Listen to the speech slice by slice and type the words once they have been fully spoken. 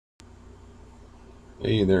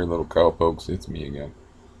Hey there, little cowpokes. It's me again.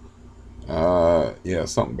 Yeah,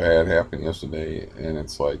 something bad happened yesterday, and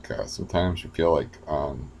it's like sometimes you feel like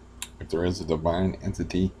if there is a divine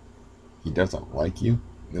entity, he doesn't like you.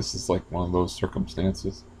 This is like one of those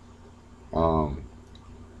circumstances. Um,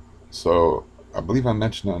 so I believe I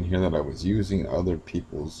mentioned on here that I was using other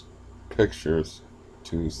people's pictures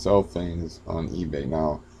to sell things on eBay.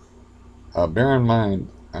 Now, bear in mind,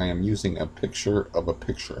 I am using a picture of a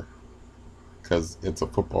picture, because it's a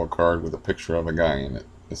football card with a picture of a guy in it.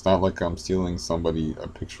 It's not like I'm stealing a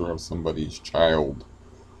picture of somebody's child.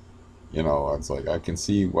 It's like I can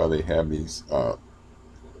see why they have these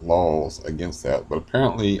laws against that. But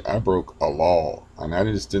apparently, I broke a law. And I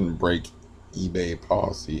just didn't break eBay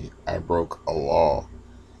policy. I broke a law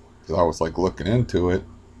because I was like looking into it,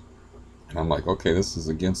 and I'm like, okay, this is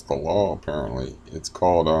against the law. Apparently, it's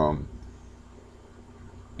called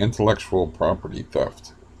intellectual property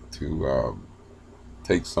theft to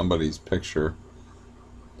take somebody's picture,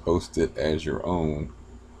 post it as your own,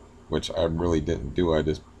 which I really didn't do. I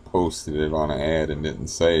just posted it on an ad and didn't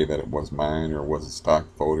say that it was mine or was a stock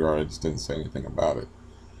photo. I just didn't say anything about it.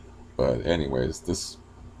 But anyways, this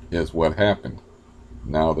is what happened.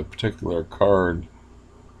 Now the particular card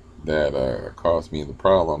that caused me the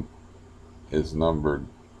problem is numbered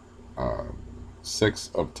uh,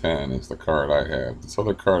 6 of 10 is the card I have. This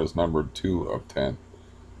other card is numbered 2 of 10.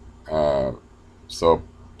 Uh,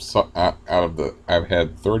 out of the, I've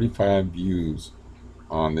had 35 views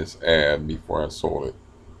on this ad before I sold it.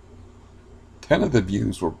 10 of the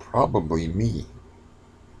views were probably me,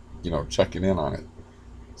 checking in on it.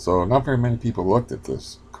 So not very many people looked at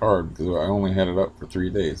this card because I only had it up for 3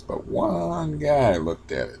 days, but one guy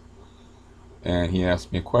looked at it and he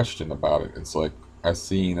asked me a question about it. It's like I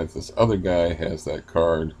seen that this other guy has that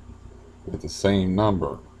card with the same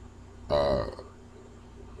number, uh,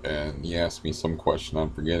 and he asked me some question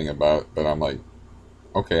I'm forgetting about, but I'm like,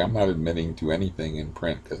 okay, I'm not admitting to anything in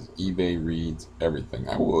print because eBay reads everything.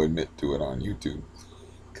 I will admit to it on YouTube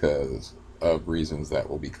because of reasons that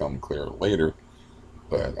will become clear later.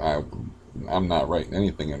 But I'm not writing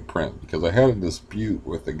anything in print because I had a dispute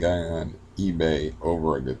with a guy on eBay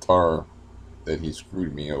over a guitar that he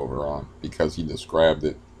screwed me over on because he described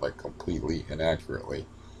it like completely inaccurately,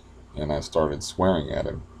 and I started swearing at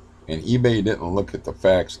him. And eBay didn't look at the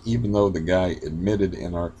facts, even though the guy admitted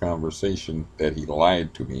in our conversation that he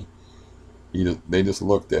lied to me. They just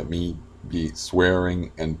looked at me be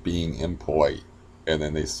swearing and being impolite, and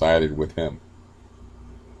then they sided with him,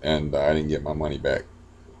 and I didn't get my money back.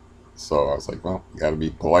 So I was like, well, you got to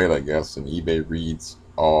be polite, I guess. And eBay reads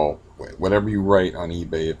whatever you write on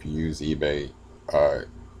eBay. If you use eBay, uh,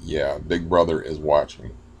 yeah, Big Brother is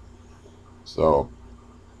watching. So,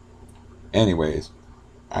 anyways,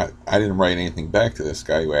 I didn't write anything back to this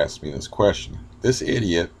guy who asked me this question. This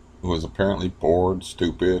idiot, who was apparently bored,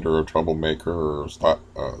 stupid, or a troublemaker, or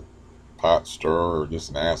pot stirrer, or just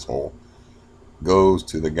an asshole, goes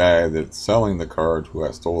to the guy that's selling the card who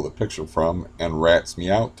I stole the picture from and rats me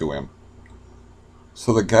out to him.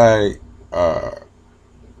 So the guy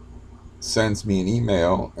sends me an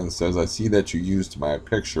email and says, I see that you used my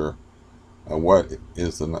picture. What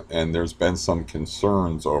is the, and there's been some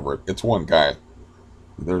concerns over it. It's one guy.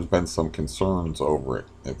 There's been some concerns over it.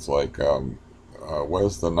 It's like, what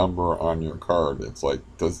is the number on your card? It's like,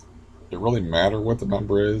 does it really matter what the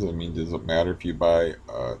number is? I mean, does it matter if you buy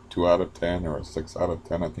 2 out of 10 or a 6 out of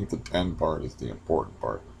 10? I think the 10 part is the important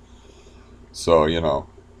part. So, and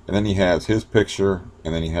then he has his picture,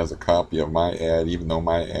 and then he has a copy of my ad, even though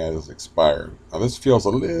my ad is expired. Now, this feels a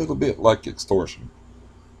little bit like extortion,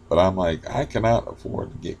 but I'm like, I cannot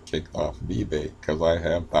afford to get kicked off of eBay because I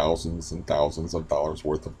have thousands and thousands of dollars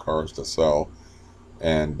worth of cars to sell,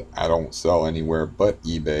 and I don't sell anywhere but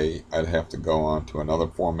eBay. I'd have to go on to another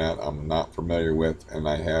format I'm not familiar with, and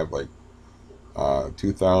I have like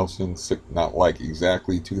 2,000, not like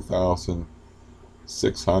exactly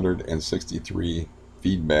 2,663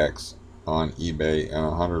 feedbacks on eBay and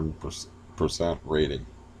 100% rating.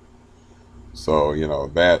 So,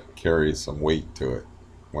 that carries some weight to it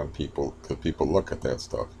because people look at that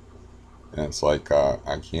stuff. And it's like,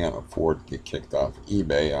 I can't afford to get kicked off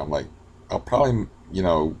eBay. I'm like, I'll probably,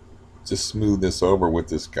 just smooth this over with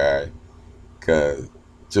this guy cause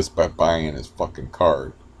just by buying his fucking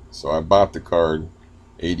card. So I bought the card,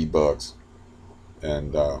 $80,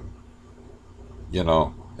 and,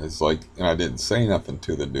 it's like, and I didn't say nothing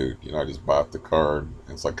to the dude. I just bought the card.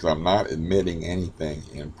 It's like, because I'm not admitting anything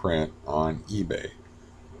in print on eBay.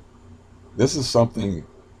 This is something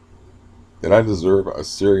that I deserve a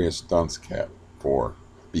serious dunce cap for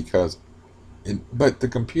but the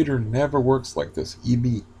computer never works like this.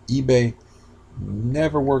 eBay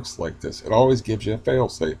never works like this. It always gives you a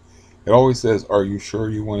fail-safe. It always says, are you sure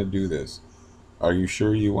you want to do this? Are you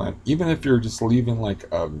sure you want, even if you're just leaving like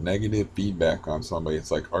a negative feedback on somebody, it's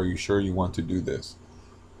like, are you sure you want to do this?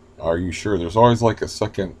 Are you sure? There's always like a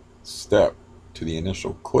second step to the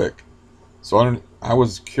initial click. So I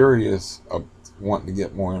was curious, wanting to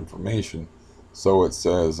get more information. So it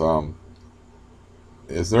says,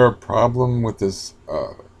 is there a problem with this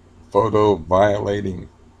photo violating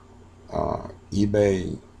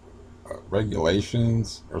eBay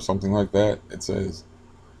regulations or something like that? It says,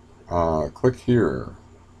 click here.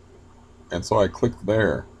 And so I clicked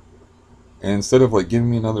there. And instead of like giving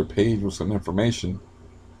me another page with some information,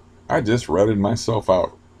 I just read myself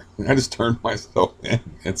out. I just turned myself in.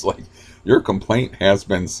 It's like, your complaint has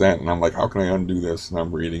been sent. And I'm like, how can I undo this? And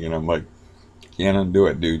I'm reading and I'm like, can't undo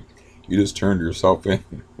it, dude. You just turned yourself in.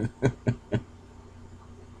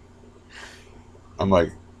 I'm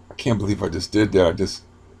like, I can't believe I just did that. I just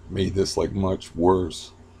made this like much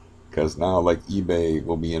worse. Because now like eBay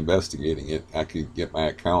will be investigating it. I could get my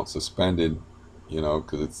account suspended,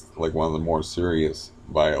 because it's like one of the more serious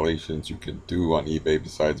violations you could do on eBay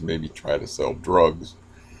besides maybe try to sell drugs.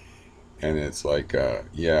 And it's like,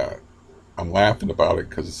 yeah, I'm laughing about it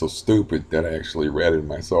because it's so stupid that I actually ratted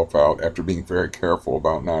myself out after being very careful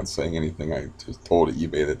about not saying anything. I just told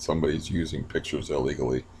eBay that somebody's using pictures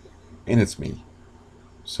illegally, and it's me.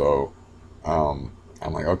 So I'm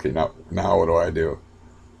like, okay, now what do I do?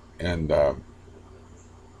 And I'm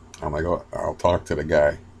like, oh, I'll talk to the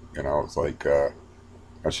guy. It's like,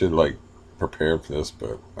 I should like prepare for this,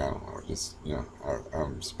 but I don't know. Just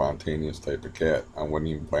I'm a spontaneous type of cat. I wasn't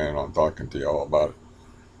even planning on talking to y'all about it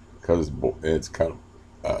because it's kind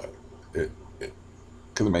of it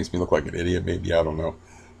because it makes me look like an idiot. Maybe I don't know.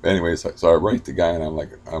 But anyways, so I write the guy and I'm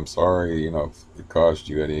like, I'm sorry, if it caused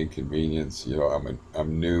you any inconvenience. I'm a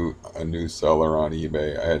new seller on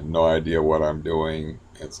eBay. I had no idea what I'm doing.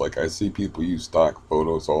 It's like I see people use stock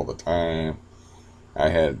photos all the time. I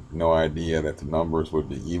had no idea that the numbers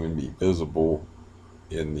would even be visible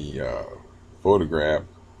in the photograph,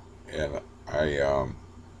 and I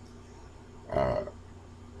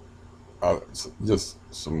uh, just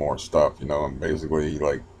some more stuff, and basically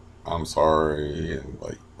like I'm sorry and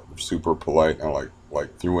like super polite. And I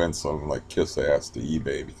like threw in some like kiss ass to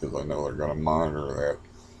eBay because I know they're gonna monitor that.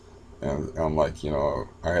 And I'm like, I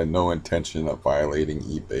had no intention of violating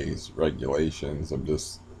eBay's regulations. I'm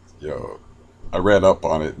just, you know, I read up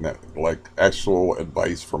on it and like actual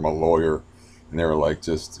advice from a lawyer, and they were like,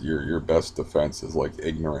 just your best defense is like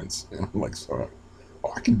ignorance. And I'm like, so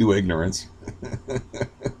I can do ignorance.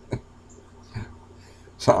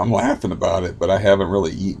 So I'm laughing about it, but I haven't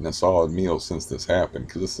really eaten a solid meal since this happened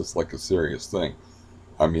because this is like a serious thing.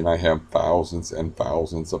 I mean, I have thousands and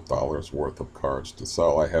thousands of dollars worth of cards to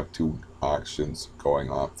sell. I have two auctions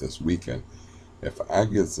going off this weekend. If I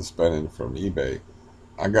get suspended from eBay,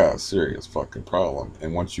 I got a serious fucking problem.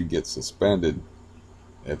 And once you get suspended,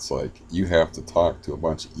 it's like you have to talk to a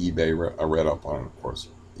bunch of I read up on it, of course.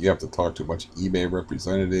 You have to talk to a bunch of eBay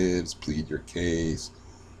representatives, plead your case,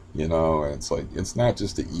 and it's like, it's not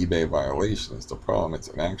just the eBay violation, it's the problem. It's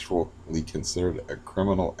an actually considered a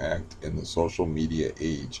criminal act in the social media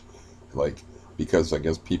age. Like, because I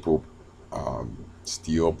guess people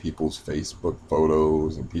steal people's Facebook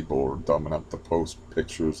photos and people are dumb enough to post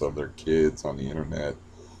pictures of their kids on the internet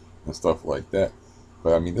and stuff like that.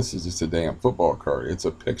 But I mean, this is just a damn football card. It's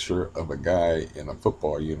a picture of a guy in a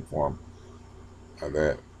football uniform.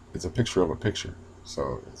 That it's a picture of a picture.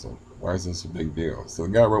 So it's a, why is this a big deal? So the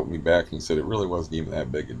guy wrote me back and he said it really wasn't even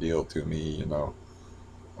that big a deal to me,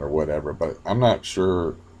 or whatever. But I'm not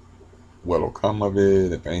sure what'll come of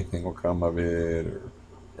it, if anything will come of it,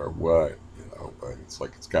 or what, But it's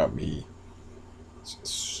like it's got me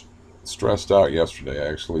stressed out yesterday.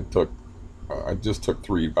 I just took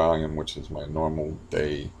 3 Valium, which is my normal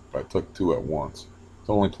day, but I took 2 at once. I was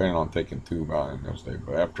only planning on taking 2 Valium yesterday,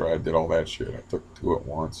 but after I did all that shit, I took 2 at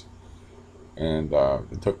once. And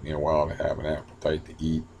it took me a while to have an appetite to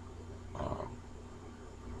eat. Um,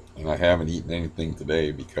 and I haven't eaten anything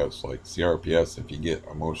today because, like CRPS, if you get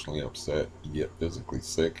emotionally upset, you get physically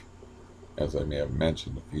sick, as I may have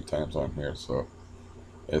mentioned a few times on here. So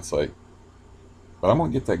it's like, but I'm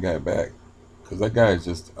going to get that guy back because that guy is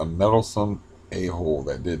just a meddlesome a-hole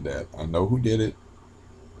that did that. I know who did it.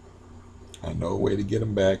 I know a way to get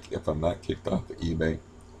him back if I'm not kicked off of eBay.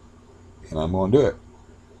 And I'm going to do it.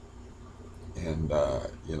 And,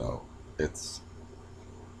 it's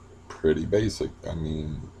pretty basic. I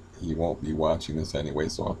mean, he won't be watching this anyway,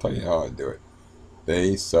 so I'll tell you how I do it.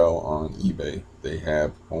 They sell on eBay. They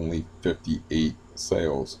have only 58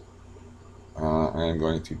 sales. I am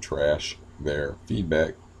going to trash their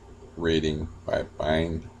feedback rating by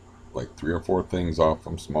buying like 3 or 4 things off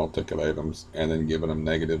from small ticket items and then giving them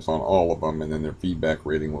negatives on all of them, and then their feedback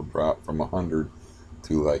rating will drop from 100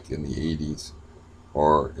 to like in the 80s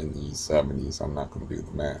or in the 70s. I'm not going to do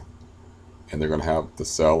the math. And they're going to have to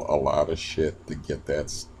sell a lot of shit to get that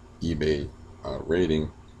eBay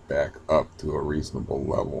rating back up to a reasonable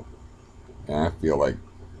level. And I feel like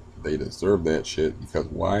they deserve that shit, because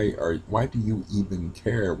why do you even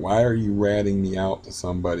care? Why are you ratting me out to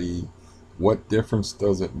somebody? What difference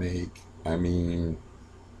does it make? I mean,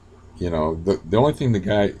 the only thing the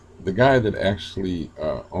guy that actually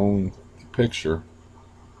owned the picture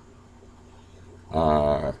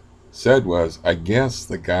uh, said was, I guess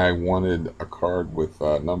the guy wanted a card with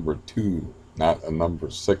number 2, not a number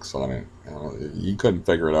 6 on it. He couldn't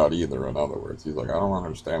figure it out either. In other words, he's like, I don't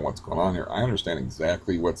understand what's going on here. I understand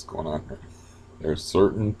exactly what's going on here. There's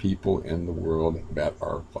certain people in the world that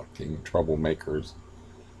are fucking troublemakers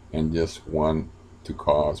and just want to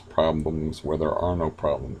cause problems where there are no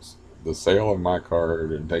problems. The sale of my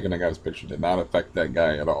card and taking a guy's picture did not affect that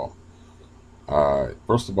guy at all.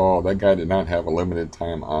 First of all, that guy did not have a limited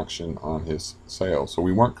time auction on his sale, so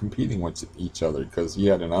we weren't competing with each other because he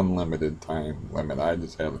had an unlimited time limit. I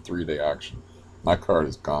just had a 3-day auction. My card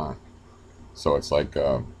is gone, so it's like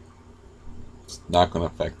it's not going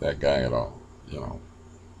to affect that guy at all.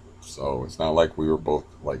 So it's not like we were both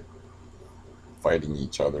like fighting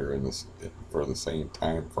each other in this for the same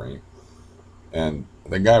time frame, and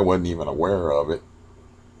the guy wasn't even aware of it.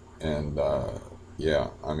 And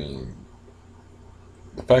yeah, I mean,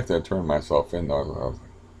 the fact that I turned myself in, though, I was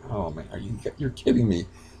like, oh man, you're kidding me?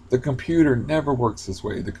 The computer never works this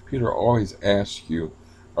way. The computer always asks you,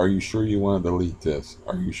 are you sure you want to delete this?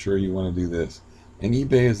 Are you sure you want to do this? And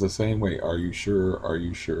eBay is the same way. Are you sure? Are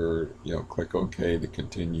you sure? Click OK to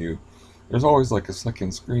continue. There's always like a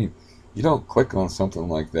second screen. You don't click on something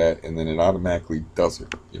like that and then it automatically does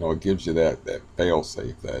it. It gives you that fail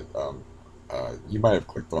safe that you might have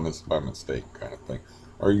clicked on this by mistake kind of thing.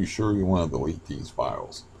 Are you sure you want to delete these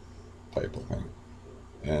files? Type of thing.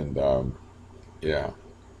 And yeah.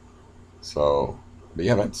 So, but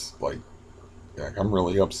yeah, that's like I'm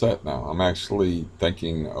really upset now. I'm actually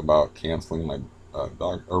thinking about canceling my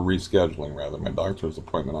or rescheduling rather my doctor's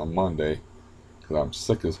appointment on Monday because I'm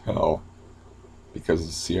sick as hell. Because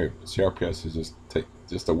the CRPS is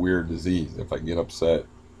just a weird disease. If I get upset,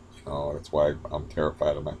 that's why I'm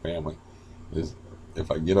terrified of my family. Is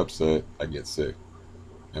if I get upset, I get sick,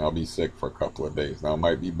 and I'll be sick for a couple of days. Now it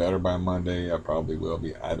might be better by Monday. I probably will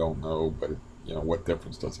be. I don't know, but what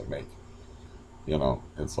difference does it make?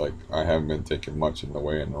 It's like I haven't been taking much in the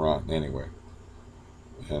way of Neurontin anyway,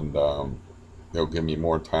 and it'll give me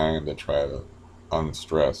more time to try to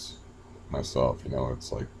unstress myself.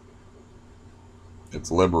 It's like it's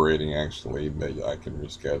liberating actually that I can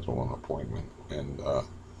reschedule an appointment and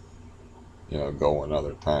go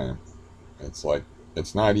another time. It's like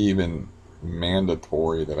it's not even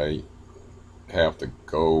mandatory that I have to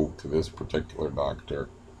go to this particular doctor.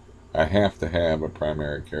 I have to have a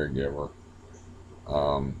primary caregiver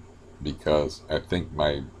because I think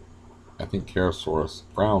CareSource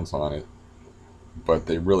frowns on it, but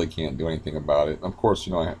they really can't do anything about it. Of course,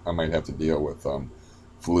 I might have to deal with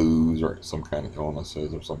flus or some kind of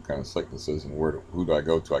illnesses or some kind of sicknesses, and who do I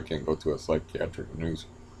go to? I can't go to a psychiatric nurse,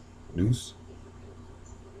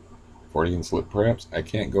 Freudian slip perhaps. I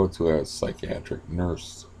can't go to a psychiatric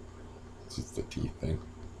nurse. It's just the T thing.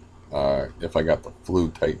 If I got the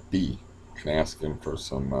flu type B, and ask him for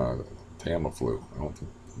some Tamiflu. I don't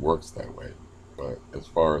think it works that way. But as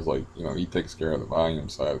far as he takes care of the volume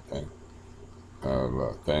side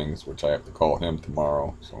of things, which I have to call him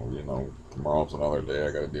tomorrow. So tomorrow's another day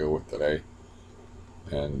I got to deal with today,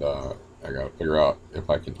 and I got to figure out if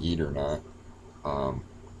I can eat or not. My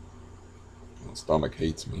stomach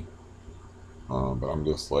hates me, but I'm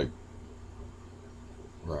just like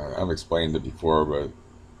I've explained it before, but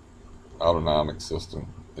autonomic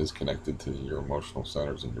system is connected to your emotional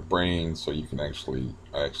centers in your brain, so you can actually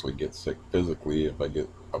get sick physically if I get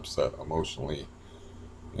upset emotionally,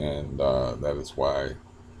 and that is why,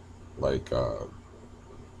 for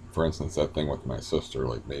instance, that thing with my sister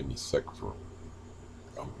made me sick for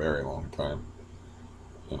a very long time.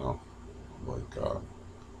 You know,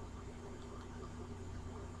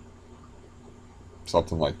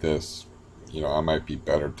 something like this. I might be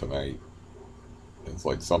better tonight. It's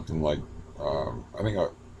like something like I think I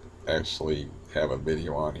actually have a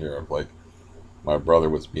video on here of my brother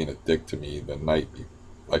was being a dick to me the night,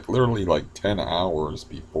 literally 10 hours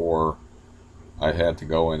before I had to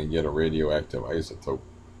go in and get a radioactive isotope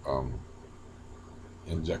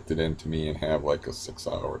injected into me and have a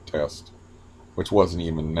 6-hour test which wasn't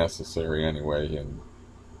even necessary anyway. And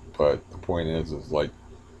but the point is like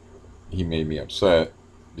he made me upset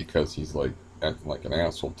because he's like acting like an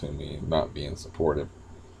asshole to me and not being supportive.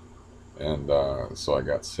 And so I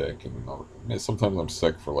got sick, and sometimes I'm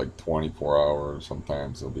sick for like 24 hours.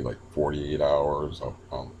 Sometimes it'll be like 48 hours.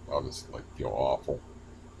 I'll just like feel awful.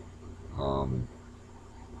 Um,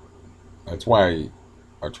 that's why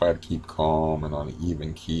I try to keep calm and on an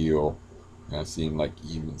even keel. And I seem like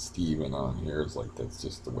even Steven on here is like that's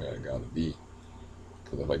just the way I gotta be.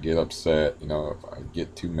 Because if I get upset, if I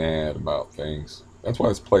get too mad about things, that's why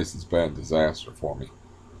this place has been a disaster for me.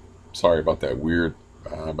 Sorry about that weird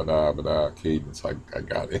cadence I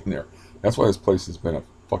got in there. That's why this place has been a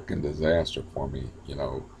fucking disaster for me,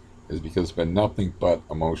 is because it's been nothing but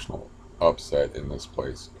emotional upset in this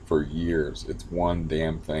place for years. It's one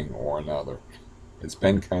damn thing or another. It's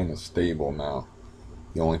been kind of stable now.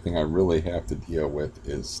 The only thing I really have to deal with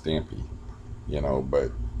is Stampy,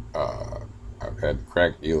 but uh, I've had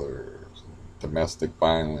crack dealers, domestic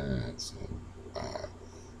violence, and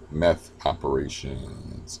meth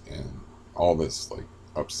operations, and all this like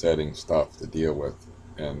upsetting stuff to deal with.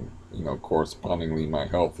 And correspondingly, my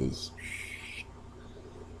health is.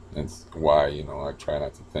 That's why I try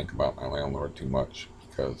not to think about my landlord too much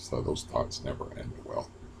because those thoughts never end well.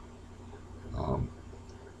 Um,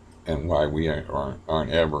 and why we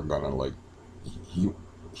aren't ever gonna like he,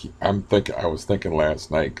 I was thinking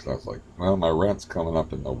last night because I was like, well, my rent's coming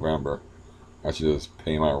up in November. I should just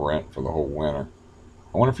pay my rent for the whole winter.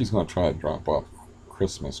 I wonder if he's gonna try to drop off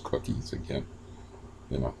Christmas cookies again.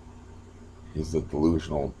 You know, he's a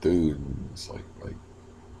delusional dude. And it's like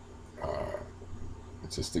uh,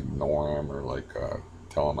 just ignore him or like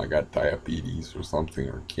tell him I got diabetes or something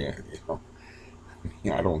or can't.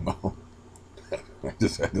 I don't know. I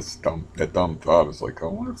just had that dumb thought. It's like, I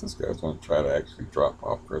wonder if this guy's going to try to actually drop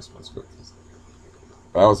off Christmas cookies.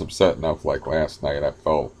 But I was upset enough. Like last night, I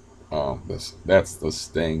felt this. That's the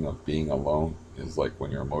sting of being alone. Is like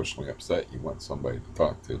when you're emotionally upset, you want somebody to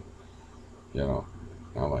talk to. You know,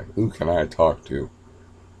 and I'm like, who can I talk to?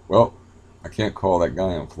 Well, I can't call that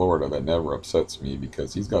guy in Florida that never upsets me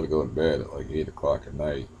because he's got to go to bed at like 8 o'clock at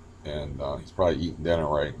night, and he's probably eating dinner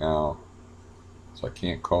right now. So I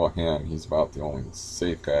can't call him. He's about the only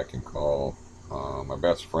safe guy I can call. My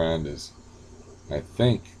best friend is, I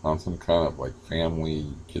think, on some kind of like family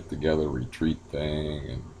get together retreat thing,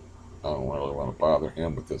 and I don't really want to bother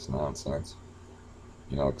him with this nonsense,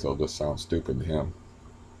 because it'll just sound stupid to him.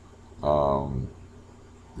 Um,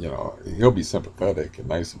 he'll be sympathetic and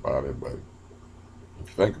nice about it, but if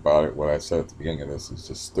you think about it, what I said at the beginning of this is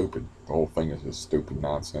just stupid. The whole thing is just stupid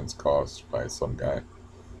nonsense caused by some guy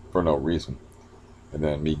for no reason. And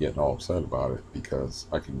then me getting all upset about it because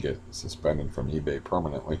I can get suspended from eBay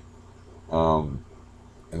permanently. Um,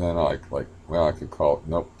 and then well, I could call,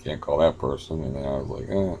 nope, can't call that person. And then I was like,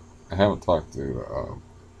 I haven't talked to,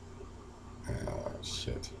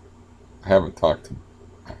 shit. I haven't talked to,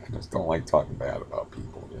 I just don't like talking bad about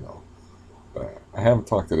people. But I haven't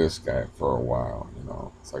talked to this guy for a while.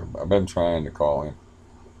 It's like I've been trying to call him.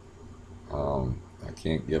 I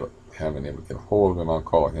can't haven't able to get a hold of him. I'll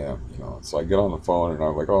call him. So I get on the phone and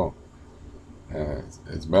I'm like, oh,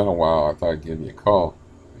 it's been a while. I thought I'd give you a call.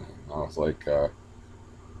 And I was like,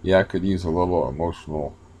 yeah, I could use a little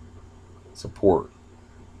emotional support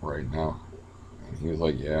right now. And he was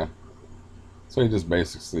like, yeah. So he just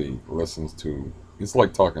basically listens to. It's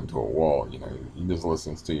like talking to a wall. He just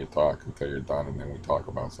listens to you talk until you're done, and then we talk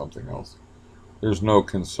about something else. There's no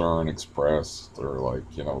concern expressed or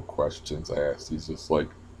questions asked. He's just like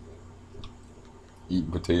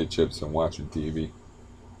eating potato chips and watching TV.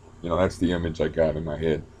 That's the image I got in my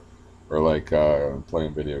head. Or like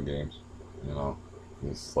playing video games.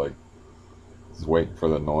 It's like just waiting for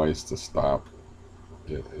the noise to stop.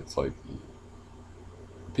 It's like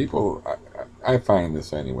people. I find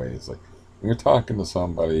this anyway. It's like when you're talking to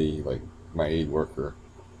somebody, like my aid worker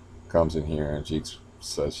comes in here and she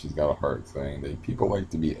says she's got a heart thing. People like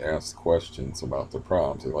to be asked questions about their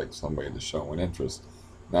problems. They like somebody to show an interest.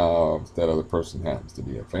 Now, if that other person happens to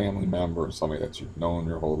be a family member or somebody that you've known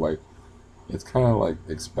your whole life, it's kind of like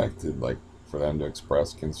expected, like for them to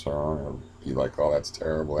express concern or be like, "Oh, that's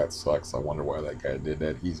terrible. That sucks. I wonder why that guy did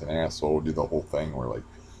that. He's an asshole." Do the whole thing where like,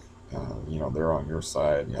 they're on your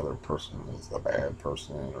side and the other person is the bad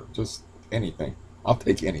person, or just anything. I'll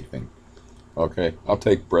take anything. Okay, I'll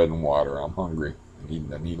take bread and water. I'm hungry. I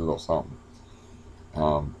need a little something.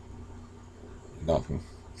 Um, Nothing.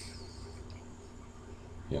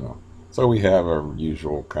 you know. So we have our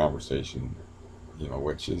usual conversation,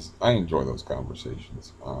 which is I enjoy those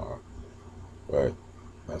conversations. But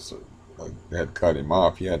that's like they had cut him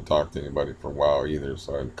off. He hadn't talked to anybody for a while either,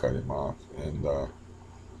 so I had to cut him off. And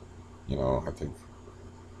I think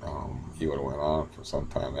he would have went on for some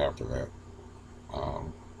time after that.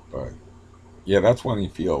 But yeah, that's when you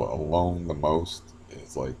feel alone the most.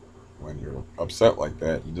 It's like when you're upset like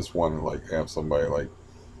that, you just want to like have somebody like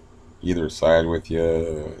either side with you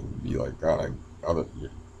and be like, God, other you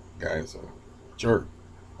guy's a jerk,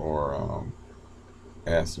 or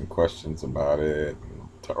ask some questions about it,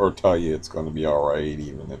 or tell you it's going to be all right,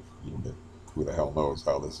 even if who the hell knows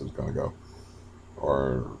how this is going to go,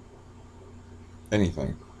 or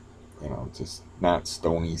anything. Just not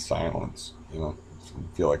stony silence. You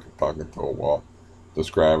feel like you're talking to a wall,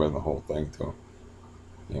 describing the whole thing to him.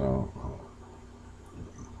 You know,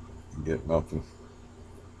 you get nothing.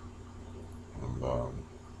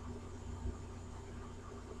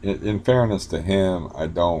 And in fairness to him, I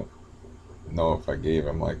don't know if I gave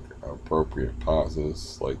him like appropriate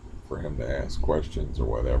pauses, like for him to ask questions or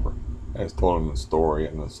whatever. I just told him the story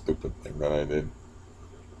and the stupid thing that I did,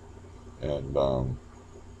 and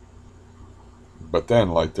but then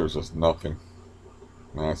like there's just nothing.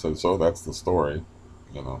 And I said, so that's the story,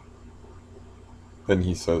 you know. Then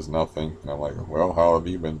he says nothing, and I'm like, well, how have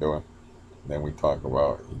you been doing? And then we talk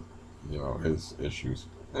about, his issues,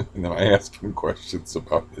 and then I ask him questions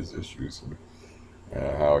about his issues and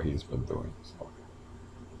how he's been doing. So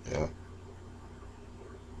yeah,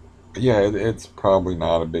 yeah, it's probably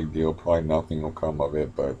not a big deal. Probably nothing will come of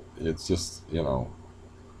it, but it's just,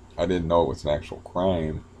 I didn't know it was an actual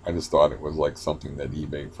crime. I just thought it was like something that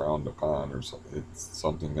eBay frowned upon, or something. It's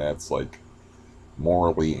something that's like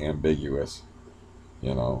morally ambiguous,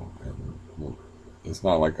 And it's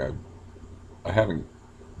not like I haven't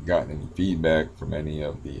gotten any feedback from any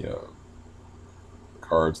of the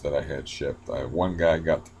cards that I had shipped. One guy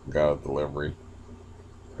got a delivery.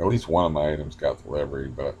 At least one of my items got delivery,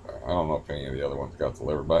 but I don't know if any of the other ones got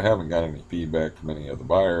delivered. But I haven't got any feedback from any of the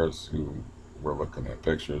buyers who were looking at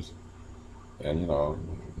pictures. And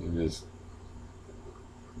you just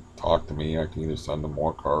talk to me. I can either send them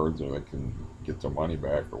more cards or they can get their money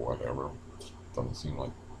back or whatever. Doesn't seem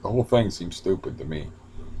like the whole thing seems stupid to me.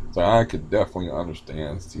 So I could definitely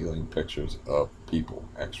understand stealing pictures of people,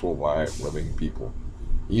 actual live living people.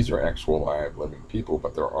 These are actual live living people,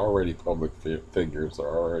 but they're already public figures. They're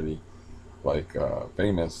already like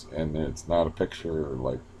famous, and it's not a picture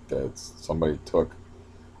like that somebody took,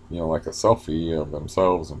 like a selfie of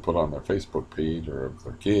themselves and put on their Facebook page, or of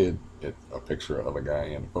their kid. It's a picture of a guy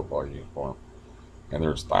in a football uniform, and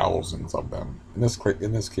there's thousands of them. In this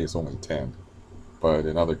case, only 10, but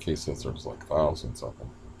in other cases, there's like thousands of them.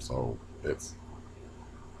 So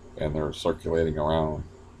and they're circulating around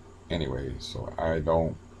anyways. So I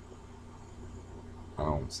don't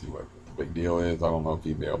see what the big deal is. I don't know if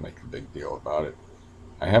eBay will make a big deal about it.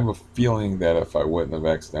 I have a feeling that if I wouldn't have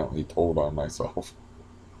accidentally told on myself,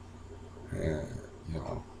 eh, you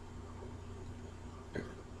know,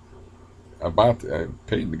 I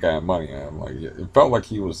paid the guy money, and I'm like, it felt like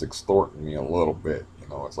he was extorting me a little bit.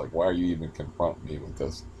 It's like, why are you even confronting me with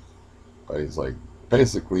this? But he's like,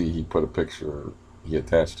 basically, he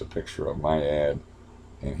attached a picture of my ad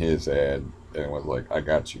and his ad, and was like, I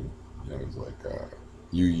got you. He's like,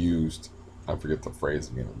 you used, I forget the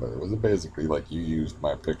phrasing in it, but it was basically like, you used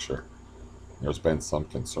my picture. There's been some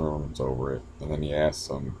concerns over it. And then he asked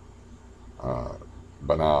some uh,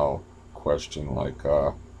 banal question like,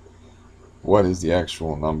 what is the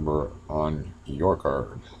actual number on your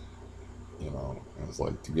card? And it's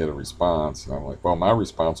like, to get a response. And I'm like, well, my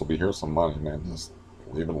response will be, here's some money, man. Just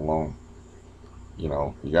leave it alone. You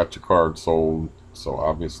got your card sold, so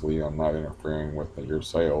obviously I'm not interfering with your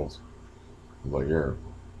sales. He's like, here.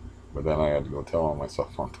 But then I had to go tell on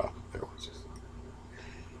myself on top of it.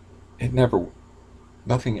 It never,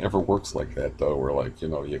 nothing ever works like that though, where like,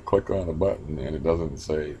 you click on a button and it doesn't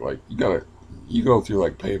say, like, you go through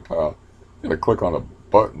like PayPal, you gotta click on a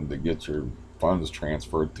button to get your funds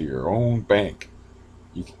transferred to your own bank.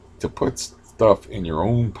 To put stuff in your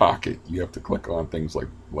own pocket, you have to click on things like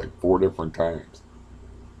 4 different times.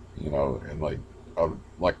 And like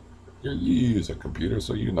you use a computer,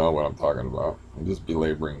 so you know what I'm talking about. I'm just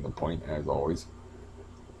belaboring the point as always.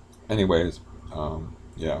 Anyways,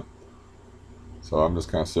 yeah. So I'm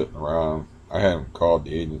just kind of sitting around. I haven't called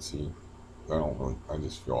the agency. I don't really. I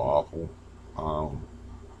just feel awful. Um,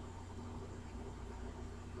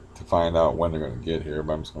 to find out when they're going to get here,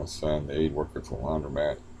 but I'm just going to send the aid worker to the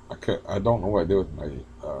laundromat. I don't know what I do with my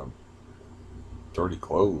dirty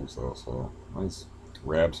clothes though, so I just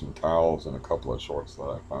grab some towels and a couple of shorts that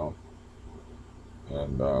I found,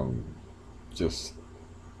 and just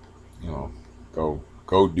you know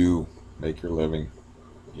go do make your living,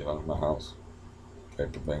 get out of my house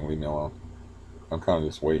type of thing. Leave me alone. I'm kind of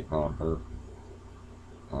just waiting on her.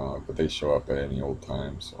 But they show up at any old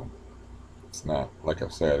time, so it's not, like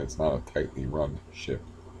I've said, it's not a tightly run ship.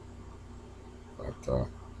 But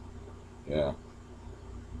yeah,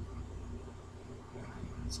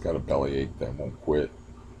 it's got a bellyache that won't quit,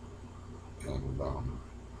 and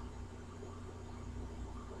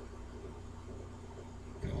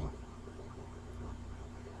you know,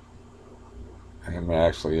 I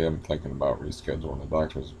actually am thinking about rescheduling the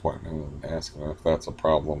doctor's appointment and asking if that's a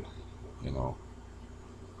problem. You know,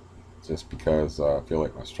 just because I feel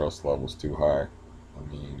like my stress level's too high.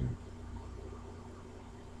 I mean,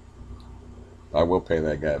 I will pay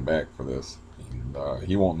that guy back for this, and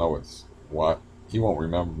he won't know it's what. He won't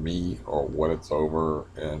remember me or what it's over,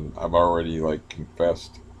 and I've already like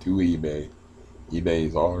confessed to eBay.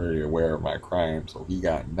 eBay's already aware of my crime, so he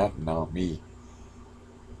got nothing on me.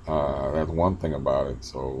 That's one thing about it.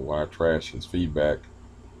 So when I trash his feedback,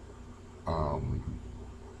 um,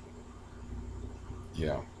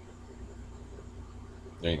 yeah,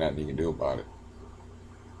 there ain't nothing you can do about it.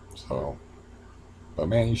 So, but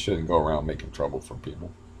man, you shouldn't go around making trouble for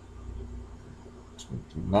people. It's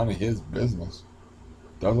none of his business.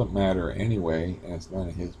 Doesn't matter anyway, and it's none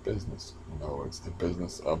of his business. You know, it's the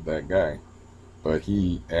business of that guy. But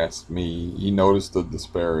he asked me, he noticed the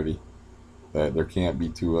disparity that there can't be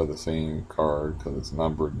two of the same card because it's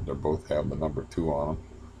numbered. They both have the number two on them.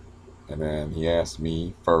 And then he asked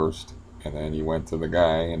me first, and then he went to the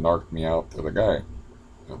guy and narked me out to the guy.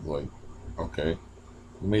 I was like, okay,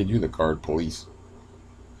 who made you the card police?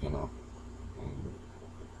 You know, and,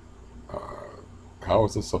 how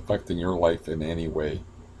is this affecting your life in any way?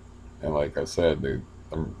 And like I said,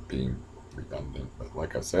 I'm being redundant, but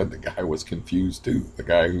like I said, the guy was confused too. The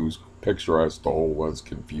guy whose picture I stole was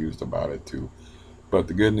confused about it too. But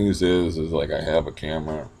the good news is like I have a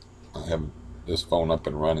camera. I have this phone up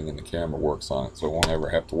and running, and the camera works on it, so I won't ever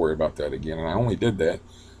have to worry about that again. And I only did that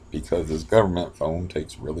because this government phone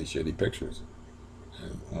takes really shitty pictures.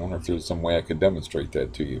 I wonder if there's some way I could demonstrate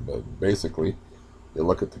that to you. But basically, you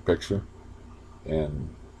look at the picture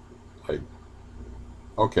and like,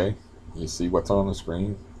 okay, you see what's on the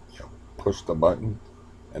screen. You push the button,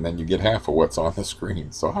 and then you get half of what's on the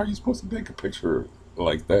screen. So how are you supposed to take a picture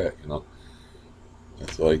like that? You know,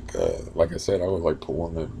 it's like I said, I was like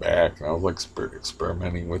pulling it back, and I was like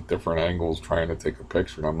experimenting with different angles, trying to take a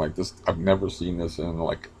picture. And I'm like, this, I've never seen this in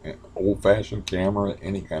like an old-fashioned camera,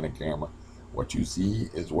 any kind of camera. What you see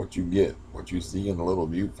is what you get. What you see in the little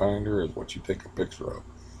viewfinder is what you take a picture of.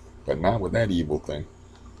 But not with that evil thing.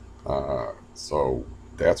 So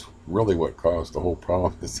that's really what caused the whole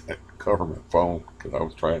problem is that government phone, because I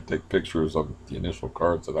was trying to take pictures of the initial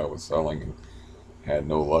cards that I was selling and had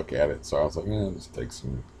no luck at it. So I was like, just take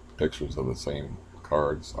some pictures of the same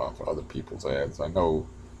cards off of other people's ads. I know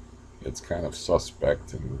it's kind of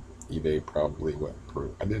suspect, and eBay probably wouldn't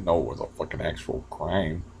prove. I didn't know it was a fucking actual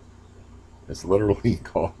crime. It's literally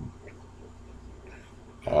called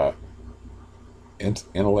uh,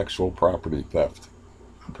 intellectual property theft.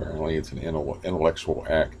 Apparently, it's an intellectual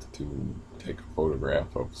act to take a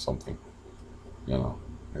photograph of something. You know,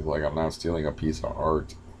 it's like I'm not stealing a piece of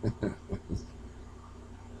art.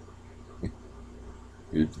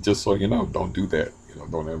 Just so you know, don't do that. You know,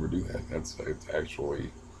 don't ever do that. It's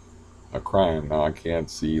actually a crime. Now I can't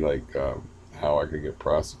see like how I could get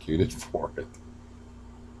prosecuted for it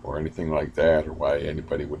or anything like that, or why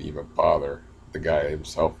anybody would even bother. The guy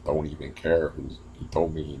himself don't even care. He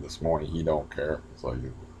told me this morning he don't care. It's like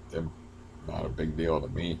it's not a big deal to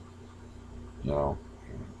me. You know.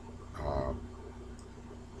 Um,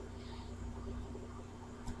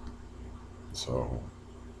 so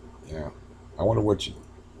yeah, I wonder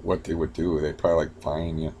what they would do. They probably like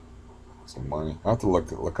fine you some money. I have to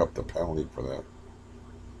look up the penalty for that.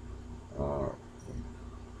 Uh,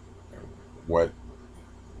 what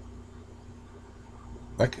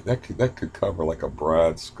that could cover like a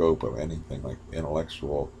broad scope of anything like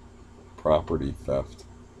intellectual property theft.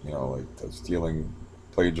 You know, like stealing,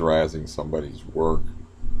 plagiarizing somebody's work,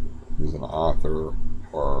 who's an author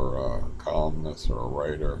or a columnist or a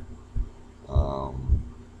writer. Um,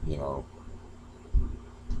 you know,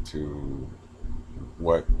 to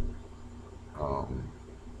what um,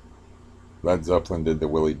 Led Zeppelin did to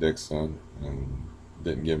Willie Dixon and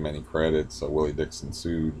didn't give him any credit, so Willie Dixon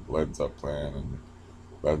sued Led Zeppelin, and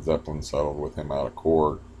Led Zeppelin settled with him out of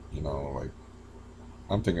court. You know, like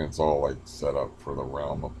I'm thinking it's all like set up for the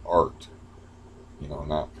realm of art. You know,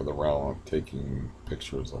 not for the realm of taking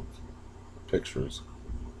pictures of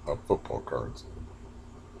football cards.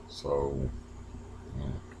 So, yeah.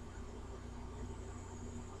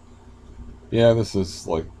 Yeah, this is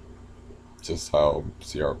like just how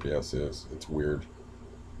CRPS is. It's weird.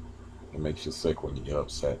 It makes you sick when you get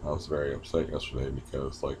upset. I was very upset yesterday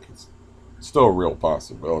because like it's still a real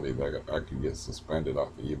possibility that I could get suspended off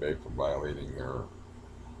of eBay for violating their.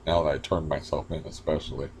 Now that I turned myself in,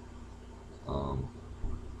 especially, um,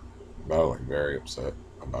 I was like very upset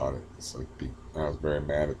about it. It's like I was very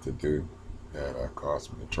mad at the dude that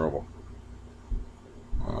caused me the trouble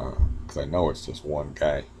because I know it's just one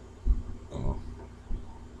guy. Uh,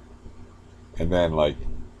 and then like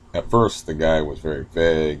at first the guy was very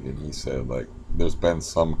vague and he said like there's been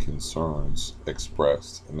some concerns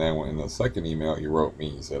expressed, and then in the second email he wrote me,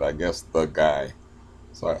 he said I guess the guy.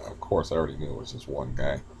 So of course I already knew it was just one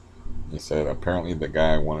guy. He said apparently the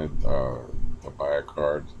guy wanted to buy a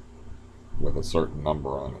card with a certain number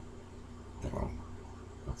on it. You know,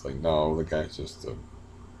 it's like no, the guy's just a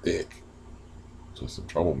dick, just a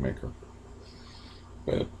troublemaker.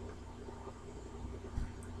 But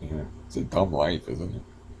yeah, it's a dumb life, isn't it?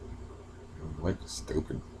 Life is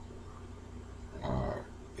stupid. Uh,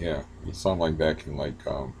 yeah, something like that can like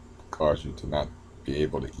cause you to not be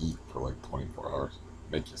able to eat for like 24 hours,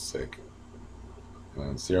 make you sick.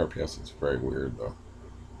 And CRPS is very weird though.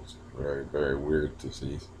 It's very very weird to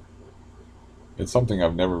see. It's something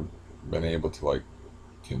I've never been able to like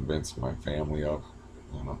convince my family of.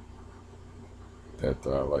 You know that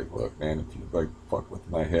like look man, if you like fuck with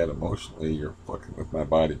my head emotionally, you're fucking with my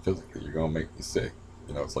body physically. You're gonna make me sick.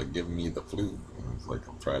 You know, it's like giving me the flu. It's like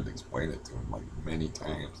I've tried to explain it to them like many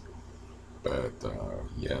times. But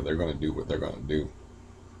yeah, they're gonna do what they're gonna do,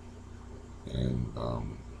 and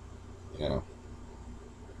yeah,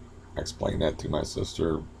 I explained that to my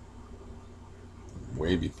sister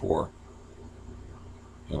way before,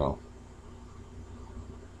 you know,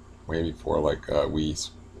 way before like we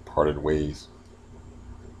parted ways,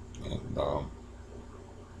 and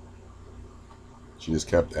she just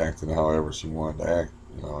kept acting however she wanted to act.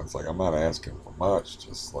 You know, it's like I'm not asking for much,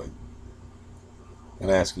 just like and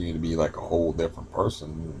asking you to be like a whole different person.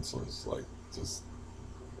 And so it's like just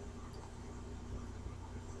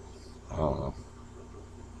I don't know,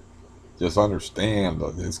 just understand.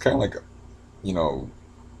 It's kind of like you know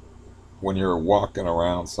when you're walking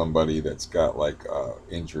around somebody that's got like a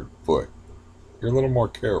injured foot, you're a little more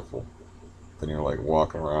careful than you're like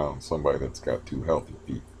walking around somebody that's got two healthy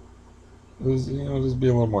feet. Just, you know, just be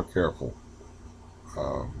a little more careful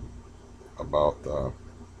um, about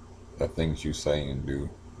the things you say and do.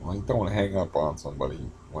 Like, don't hang up on somebody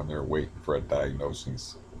when they're waiting for a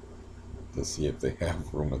diagnosis to see if they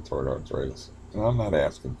have rheumatoid arthritis. And I'm not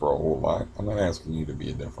asking for a whole lot. I'm not asking you to be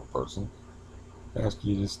a different person. I'm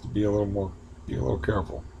asking you just to be a little more, be a little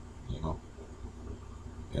careful, you know.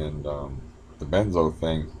 And the benzo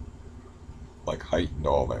thing, like heightened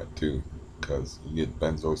all that too, because you get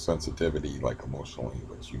benzo sensitivity, like emotionally,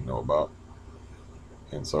 which you know about.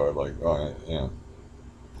 And so like, oh yeah,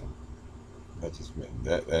 that just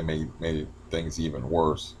that made things even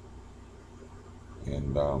worse.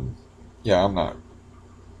 And yeah, I'm not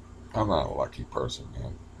a lucky person,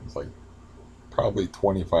 man. It's like probably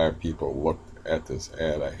 25 people looked at this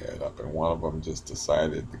ad I had up, and one of them just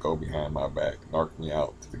decided to go behind my back, narc me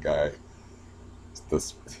out to the guy,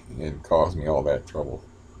 this, and cause me all that trouble.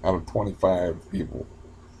 Out of 25 people,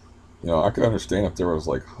 you know, I could understand if there was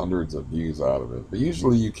like hundreds of views out of it, but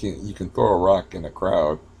usually you can throw a rock in a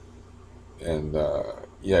crowd, and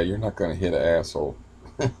yeah, you're not gonna hit an asshole.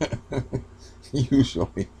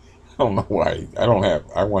 Usually, I don't know why. I don't have.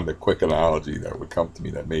 I wanted a quick analogy that would come to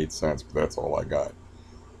me that made sense, but that's all I got.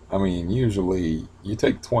 I mean, usually you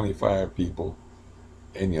take 25 people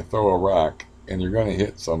and you throw a rock, and you're gonna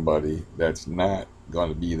hit somebody that's not going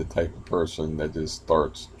to be the type of person that just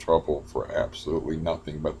starts trouble for absolutely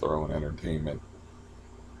nothing but their own entertainment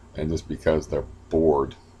and just because they're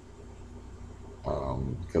bored.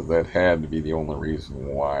 Because that had to be the only reason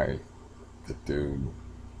why the dude,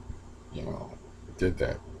 you know, did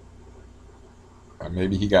that.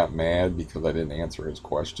 Maybe he got mad because I didn't answer his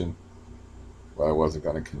question, but I wasn't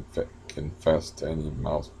going to confess to any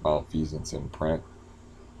malfeasance in print.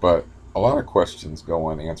 But a lot of questions go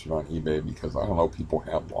unanswered on eBay because I don't know, people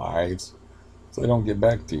have lives, so they don't get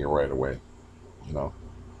back to you right away. You know,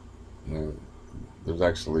 you know there's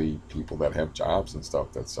actually people that have jobs and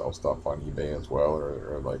stuff that sell stuff on eBay as well,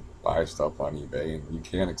 or like buy stuff on eBay, and you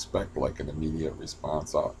can't expect like an immediate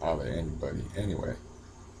response out of anybody anyway.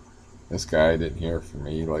 This guy didn't hear from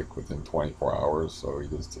me like within 24 hours, so he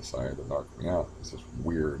just decided to knock me out. It's just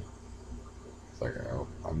weird. It's like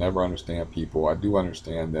I never understand people. I do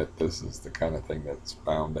understand that this is the kind of thing that's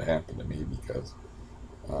bound to happen to me because,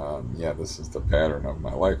 yeah, this is the pattern of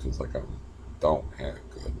my life. Is like I don't have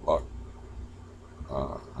good luck.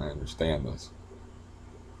 I understand this,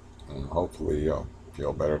 and hopefully I'll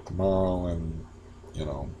feel better tomorrow. And you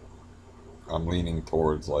know, I'm leaning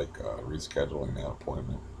towards like rescheduling that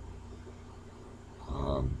appointment,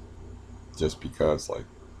 um, just because like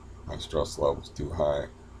my stress level's too high,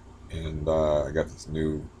 and I got this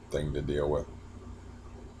new thing to deal with,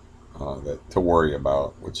 that to worry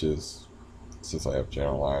about, which is, since I have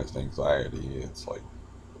generalized anxiety, it's like,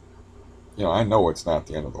 I know it's not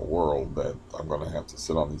the end of the world that I'm going to have to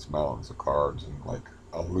sit on these mountains of cards and like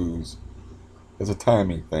I'll lose. There's a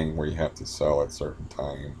timing thing where you have to sell at certain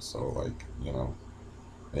times, so like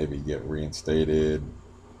maybe get reinstated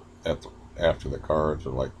at the, after the cards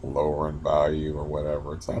are like lower in value or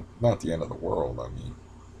whatever. It's not the end of the world. I mean,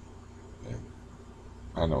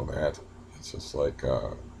 I know that. It's just like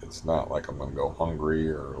it's not like I'm gonna go hungry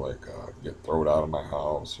or like get thrown out of my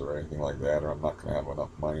house or anything like that, or I'm not gonna have enough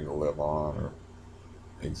money to live on or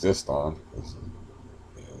exist on.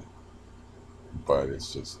 But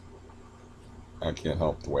it's just I can't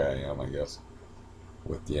help the way I am, I guess,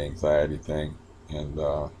 with the anxiety thing and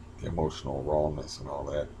the emotional rawness and all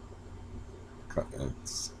that.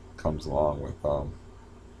 It comes along with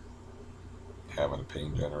having a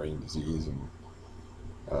pain generating disease and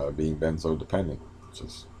being benzo dependent, which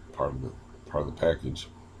is part of the package.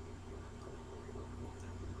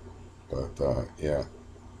 But yeah,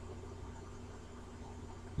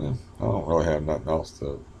 I don't really have nothing else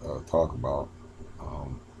to talk about.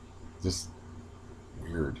 Um, just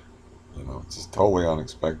weird, it's just totally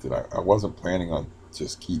unexpected. I wasn't planning on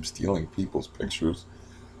just keep stealing people's pictures.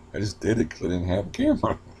 I just did it because I didn't have a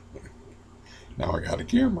camera. Now I got a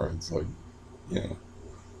camera. It's like, yeah,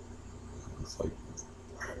 it's like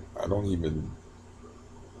I don't even,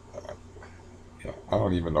 uh, I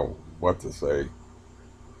don't even know what to say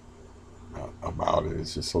about it.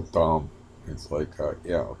 It's just so dumb. It's like,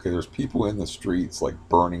 yeah, okay, there's people in the streets like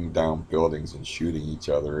burning down buildings and shooting each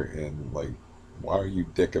other, and like, why are you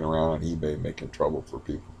dicking around on eBay making trouble for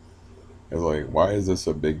people? It's like, why is this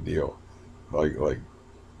a big deal? Like,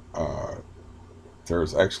 uh,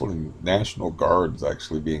 there's actually National Guards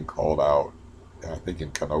actually being called out. I think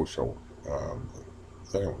in Kenosha,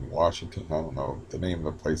 is that in Washington? I don't know. The name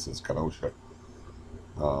of the place is Kenosha.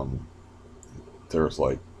 Um, there's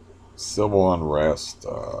like civil unrest,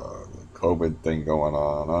 COVID thing going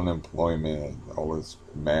on, unemployment, all this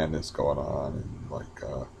madness going on, and like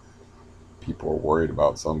people are worried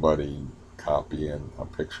about somebody copying a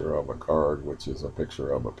picture of a card, which is a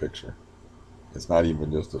picture of a picture. It's not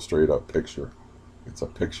even just a straight up picture. It's a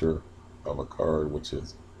picture of a card, which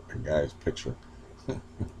is a guy's picture.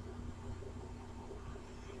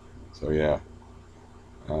 So yeah,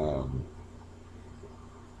 um,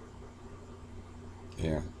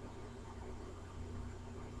 yeah,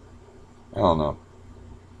 I don't know.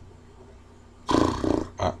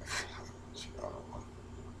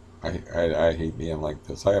 I, I hate being like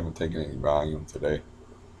this. I haven't taken any volume today,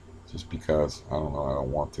 just because I don't know. I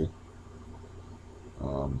don't want to.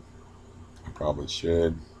 Um, I probably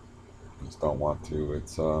should. I just don't want to.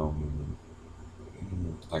 It's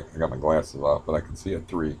I got my glasses off, but I can see at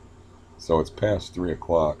 3, so it's past 3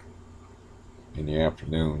 o'clock in the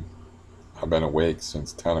afternoon. I've been awake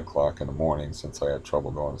since 10 o'clock in the morning since I had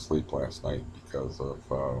trouble going to sleep last night because of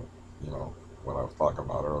you know what I was talking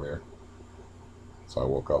about earlier. So I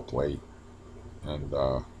woke up late, and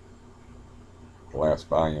the last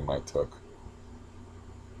volume I took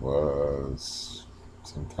was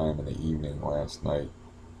sometime in the evening last night.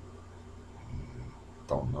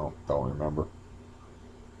 Don't know, don't remember.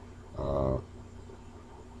 Uh,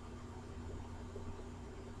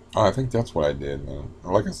 I think that's what I did, man.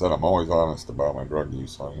 Like I said, I'm always honest about my drug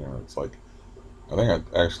use on here. It's like I think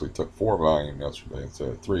I actually took 4 volumes yesterday instead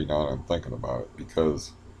of 3. Now that I'm thinking about it,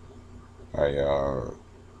 because I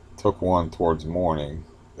took one towards morning.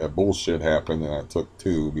 That bullshit happened, and I took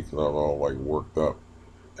 2 because I was all like worked up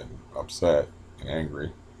and upset and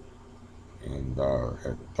angry, and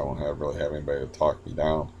don't really have anybody to talk me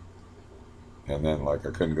down. And then like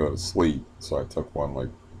I couldn't go to sleep, so I took one like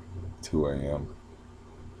 2 a.m.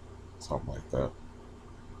 something like that.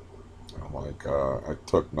 I'm like I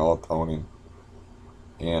took melatonin,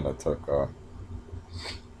 and I took uh,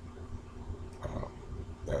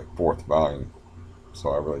 that 4th volume, so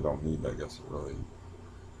I really don't need. I guess really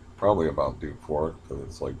probably about due for it because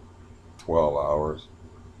it's like 12 hours.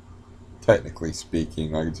 Technically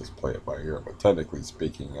speaking, I can just play it by ear, but technically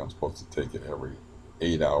speaking, I'm supposed to take it every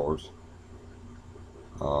 8 hours.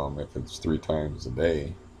 If it's 3 times a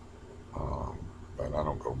day, um, but I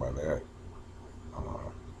don't go by that. Uh,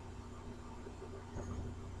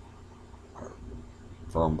 I'm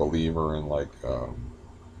a firm believer in like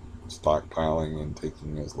stockpiling and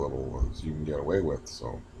taking as little as you can get away with.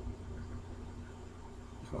 So,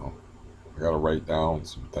 you know, I got to write down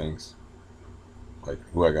some things, like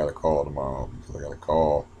who I got to call tomorrow, because I got to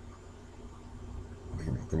call.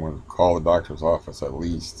 They want to call the doctor's office at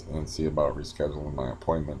least and see about rescheduling my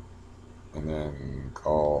appointment, and then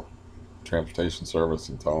call transportation service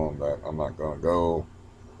and tell them that I'm not going to go.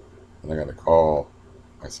 And I got to call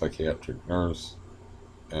my psychiatric nurse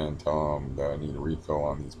and tell them that I need a refill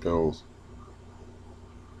on these pills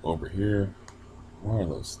over here. Why are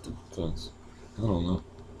those stupid things? I don't know.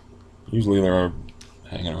 Usually they're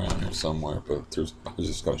hanging around here somewhere, but I was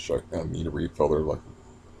just going to show you. I need a refill. There's like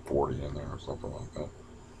 40 in there or something like that.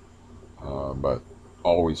 But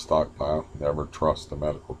always stockpile. Never trust the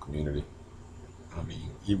medical community. I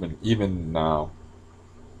mean, even now,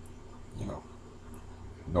 you know,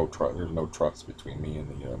 there's no trust between me and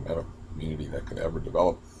the medical community that could ever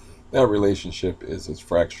develop. That relationship is as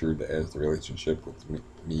fractured as the relationship with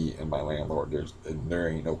me and my landlord. There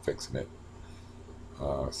ain't no fixing it.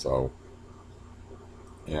 So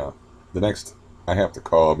yeah, I have to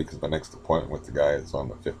call because my next appointment with the guy is on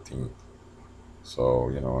the 15th. So,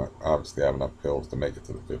 you know, I obviously have enough pills to make it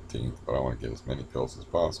to the 15th, but I want to get as many pills as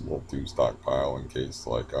possible to stockpile in case,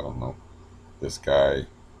 like, I don't know, this guy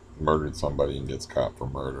murdered somebody and gets caught for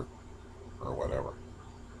murder or whatever.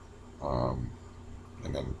 Um,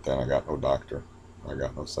 and then I got no doctor. I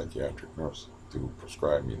got no psychiatric nurse to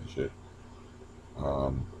prescribe me the shit.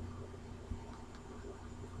 Um,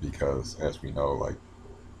 because, as we know, like,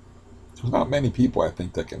 there's not many people, I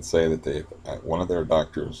think, that can say that one of their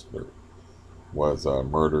doctors was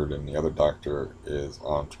murdered and the other doctor is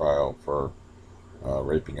on trial for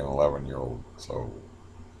raping an 11-year-old. So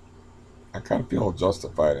I kind of feel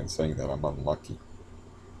justified in saying that I'm unlucky,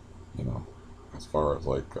 you know, as far as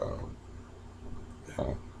like,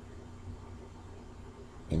 yeah,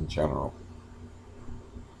 in general.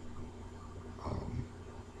 Um,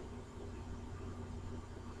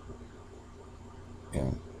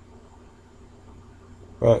 yeah,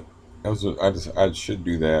 but I should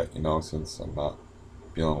do that, you know, since I'm not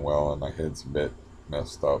feeling well and my head's a bit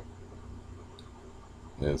messed up.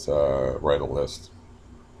 Is write a list.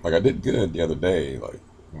 Like I did good the other day, like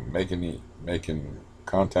making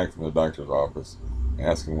contact from the doctor's office,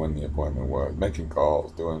 asking when the appointment was, making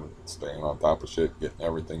calls, staying on top of shit, getting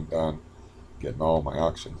everything done, getting all my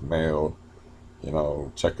auctions mailed, you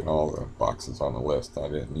know, checking all the boxes on the list. I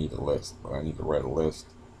didn't need a list, but I need to write a list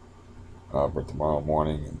for tomorrow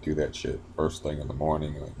morning and do that shit first thing in the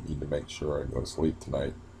morning. I need to make sure I go to sleep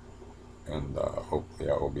tonight, and hopefully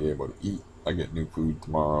I will be able to eat. I get new food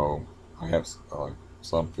tomorrow. I have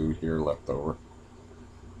some food here left over.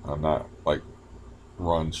 I'm not like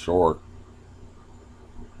run short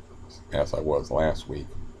as I was last week,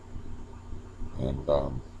 and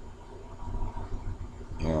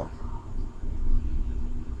yeah,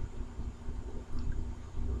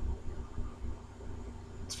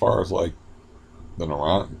 as far as like the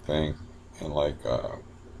Neurontin thing and like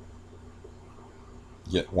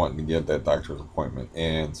wanting to get that doctor's appointment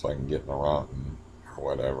in so I can get Neurontin or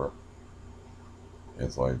whatever,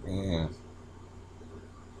 it's like, I'm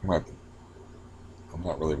not, I'm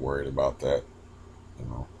not really worried about that, you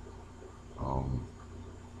know. Um,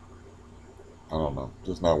 I don't know,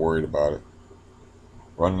 just not worried about it.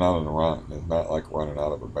 Running out of Neurontin is not like running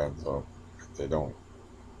out of a benzo. They don't.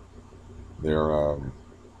 They're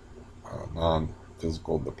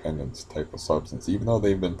non-physical dependence type of substance, even though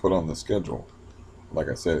they've been put on the schedule. Like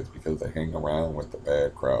I said, it's because they hang around with the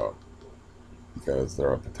bad crowd. Because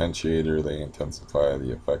they're a potentiator, they intensify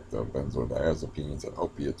the effect of benzodiazepines and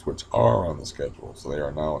opiates, which are on the schedule. So they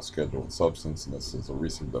are now a scheduled substance, and this is a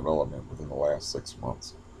recent development within the last 6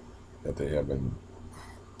 months that they have been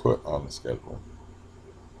put on the schedule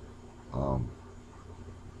um,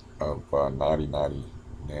 of naughty,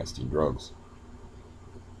 nasty drugs.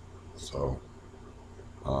 So,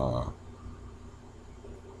 uh,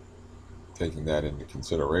 taking that into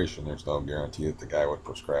consideration, there's no guarantee that the guy would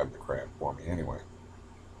prescribe the crap for me anyway.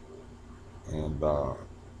 And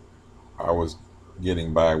I was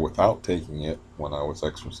getting by without taking it when I was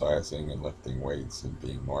exercising and lifting weights and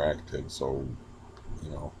being more active. So, you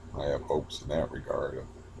know, I have hopes in that regard of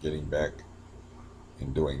getting back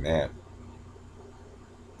and doing that.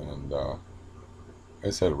 And I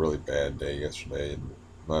just had a really bad day yesterday.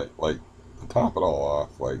 But, like, to top it all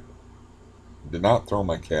off, like, did not throw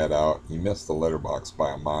my cat out. He missed the litter box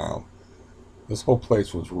by a mile. This whole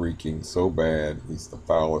place was reeking so bad. He's the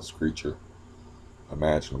foulest creature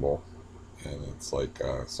imaginable. And it's like,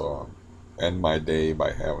 so I end my day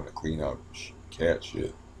by having to clean up cat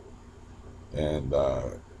shit. And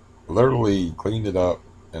literally cleaned it up,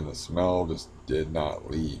 and the smell just did not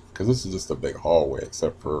leave. Because this is just a big hallway,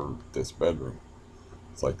 except for this bedroom.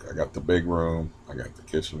 It's like I got the big room, I got the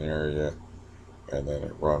kitchen area, and then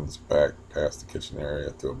it runs back past the kitchen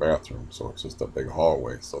area to a bathroom. So it's just a big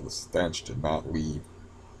hallway. So the stench did not leave,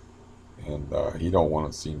 and he don't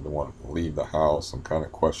want to seem to want to leave the house. I'm kind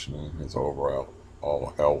of questioning his overall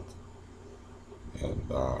all health,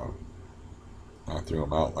 and I threw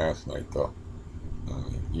him out last night though.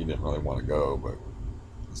 He didn't really want to go, but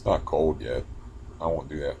it's not cold yet. I won't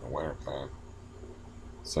do that in the wintertime.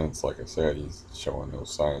 Since, like I said, he's showing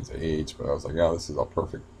those signs of age. But I was like, yeah, this is a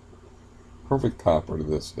perfect topper to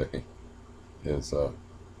this day. Is the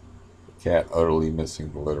cat utterly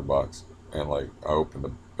missing the litter box, and like I opened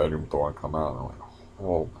the bedroom door and come out, and I'm like,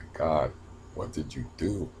 oh my god, what did you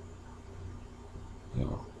do? You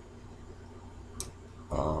know.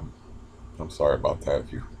 I'm sorry about that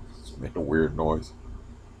if you made a weird noise.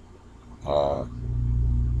 Uh,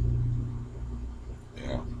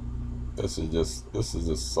 yeah, this is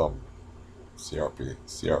just some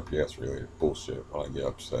CRPS related bullshit when I get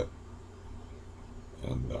upset,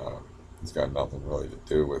 and it's got nothing really to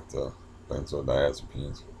do with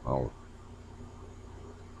benzodiazepines. Oh,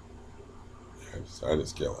 I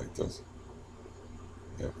just get like this.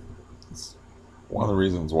 Yeah, it's one of the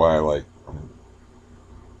reasons why I'm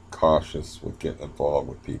cautious with getting involved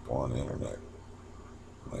with people on the internet.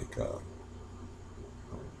 Like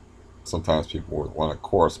sometimes people would want to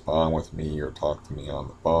correspond with me or talk to me on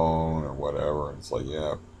the phone or whatever. And it's like,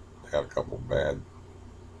 yeah, I've had a couple bad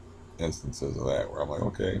instances of that where I'm like,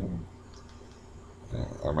 okay.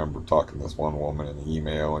 I remember talking to this one woman in the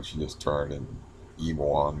email, and she just turned and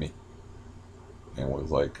evil on me and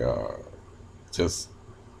was like, just,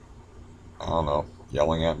 I don't know,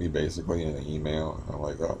 yelling at me basically in the email. And I'm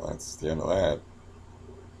like, oh, that's the end of that.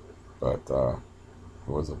 But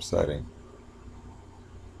it was upsetting.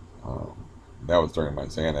 Um, that was during my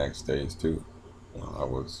Xanax days too. I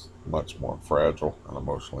was much more fragile and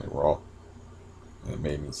emotionally raw. And it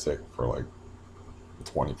made me sick for like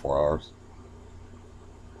 24 hours.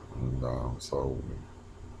 And so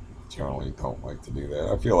generally don't like to do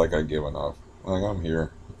that. I feel like I give enough. Like I'm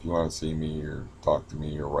here. If you want to see me or talk to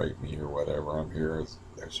me or write me or whatever, I'm here.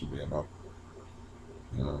 That should be enough.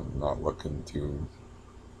 I'm not looking to,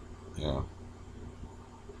 you know,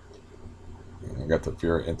 I got the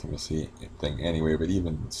fear of intimacy thing anyway, but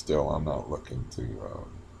even still, I'm not looking to,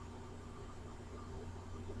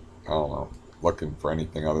 I don't know, looking for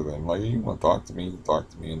anything other than, like, you want to talk to me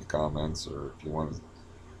in the comments, or if you want to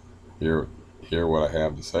hear what I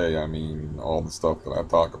have to say. I mean, all the stuff that I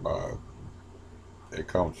talk about, it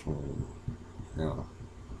comes from, you know,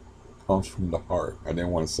 comes from the heart. I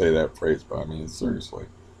didn't want to say that phrase, but I mean, seriously.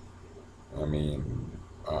 I mean,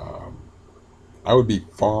 I would be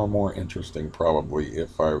far more interesting probably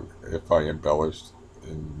if I embellished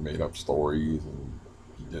and made up stories and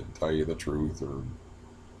he didn't tell you the truth or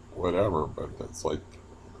whatever. But that's like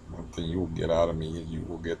one thing you will get out of me is you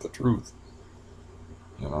will get the truth.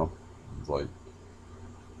 You know, it's like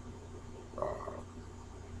uh,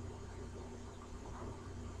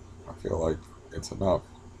 I feel like it's enough.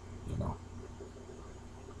 You know,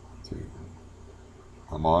 to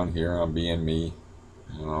I'm on here, I'm being me.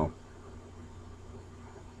 You know,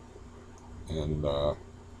 and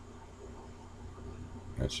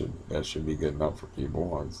that should be good enough for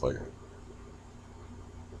people. It's like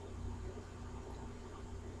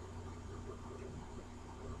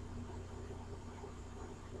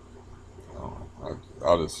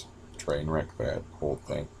I'll just train wreck that whole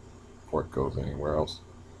thing before it goes anywhere else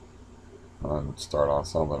and start on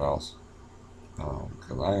something else.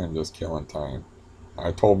 Because I am just killing time.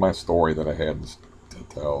 I told my story that I had to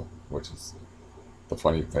tell, which is the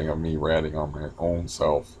funny thing of me ratting on my own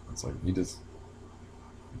self. It's like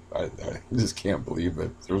I just can't believe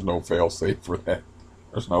that there's no fail safe for that.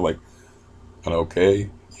 There's no like an okay,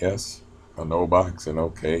 yes, a no box, an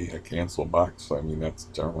okay, a cancel box. I mean, that's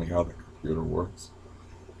generally how the computer works.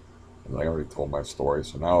 And I already told my story,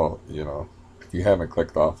 so now, if you haven't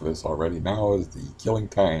clicked off of this already, now is the killing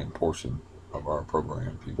time portion of our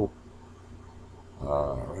program, people.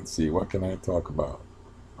 Let's see, what can I talk about?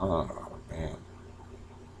 Oh, man.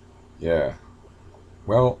 Yeah.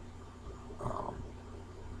 Well, um,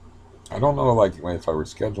 I don't know, like, if I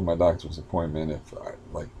reschedule my doctor's appointment, if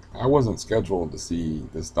I wasn't scheduled to see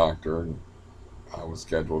this doctor. I was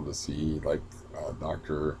scheduled to see, like, a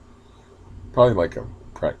doctor, probably like a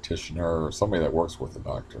practitioner or somebody that works with a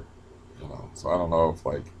doctor. So I don't know if,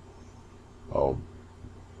 like, oh,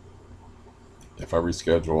 if I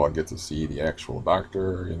reschedule, I'll get to see the actual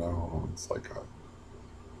doctor. It's like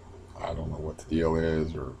I don't know what the deal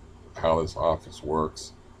is or how this office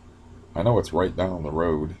works. I know it's right down the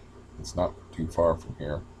road. It's not too far from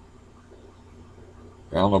here.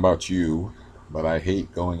 I don't know about you, but I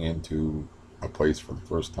hate going into a place for the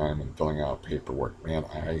first time and filling out paperwork. Man,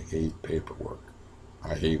 I hate paperwork.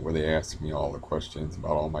 I hate where they ask me all the questions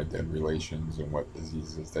about all my dead relations and what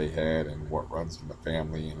diseases they had and what runs in the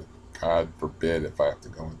family. And God forbid if I have to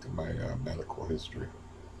go into my medical history.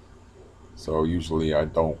 So usually I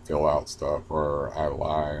don't fill out stuff or I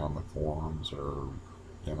lie on the forms or,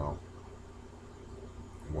 you know,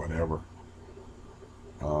 whatever.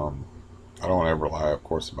 Um, I don't ever lie, of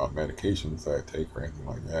course, about medications that I take or anything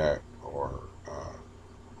like that. Or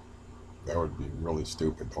that would be really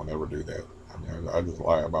stupid. Don't ever do that. I mean, I just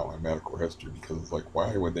lie about my medical history because it's like,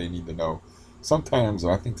 why would they need to know? Sometimes,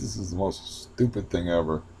 and I think this is the most stupid thing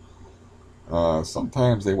ever.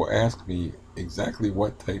 Sometimes they will ask me exactly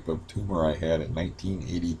what type of tumor I had in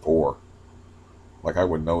 1984. Like I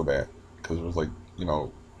would know that because it was like, you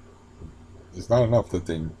know, it's not enough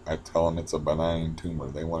that I tell them it's a benign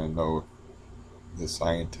tumor. They want to know the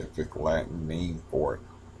scientific Latin name for it.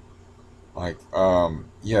 Like,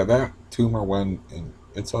 yeah, that tumor went and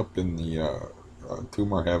it's up in the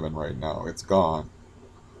tumor heaven right now. It's gone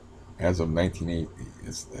as of 1980.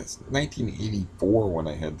 It's 1984 when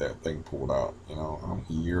I had that thing pulled out. You know, how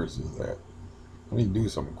many years is that? Let me do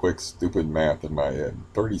some quick stupid math in my head.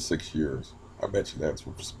 36 years. I bet you that's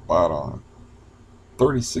spot on.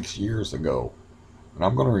 36 years ago. And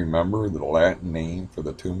I'm going to remember the Latin name for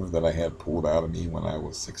the tumor that I had pulled out of me when I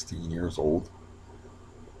was 16 years old.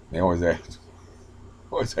 They always ask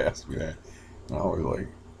me that. And I was like,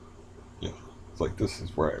 yeah, it's like this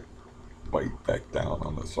is where I bite back down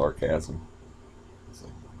on the sarcasm. It's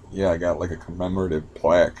like, yeah, I got like a commemorative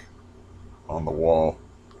plaque on the wall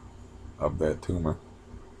of that tumor.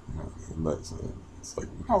 You know, and it's like,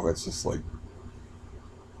 no, that's just like,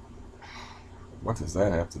 what does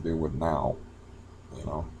that have to do with now? You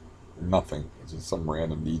know, nothing. It's just some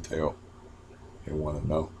random detail they want to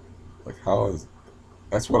know. Like, how is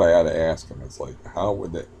that's what I had to ask him. It's like, how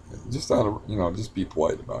would that? Just out of just be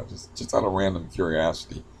polite about it. Just out of random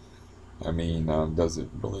curiosity. I mean, does it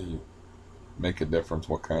really make a difference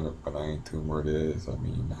what kind of benign tumor it is? I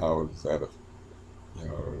mean, how does that, you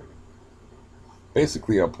know,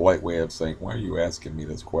 basically a polite way of saying, why are you asking me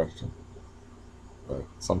this question? But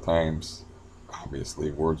sometimes,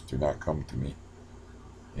 obviously, words do not come to me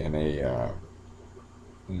in a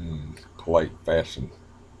polite fashion.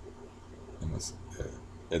 In this,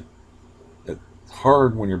 it it's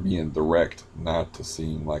hard when you're being direct not to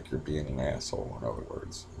seem like you're being an asshole. In other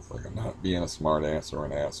words, it's like I'm not being a smart ass or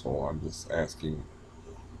an asshole. I'm just asking.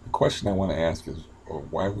 The question I want to ask is, well,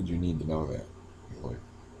 why would you need to know that? Like,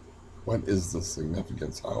 what is the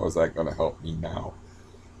significance? How is that going to help me now?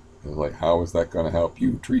 It's like, how is that going to help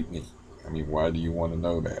you treat me? I mean, why do you want to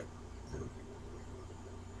know that?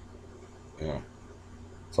 Yeah.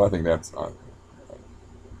 So I think that's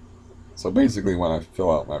so basically when I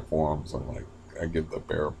fill out my forms, I'm like, I give the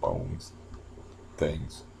bare bones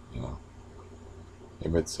things. You know,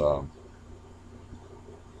 if it's going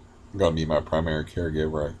to be my primary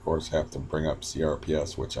caregiver, I of course have to bring up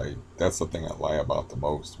CRPS, which that's the thing I lie about the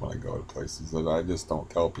most when I go to places that I just don't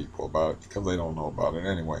tell people about it because they don't know about it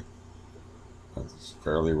anyway. It's a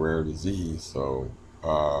fairly rare disease, so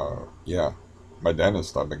yeah, my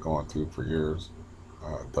dentist I've been going to for years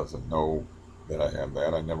doesn't know that I have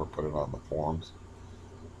that. I never put it on the forms.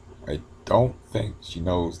 I don't think she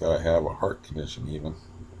knows that I have a heart condition even.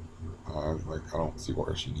 Like I don't see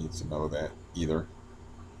where she needs to know that either.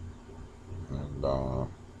 And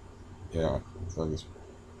yeah, so I just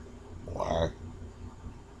lie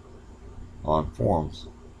on forms.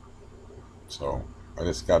 So I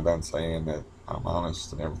just got done saying that I'm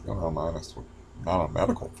honest and everything. I'm honest with not on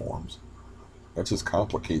medical forms. That just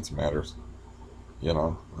complicates matters. You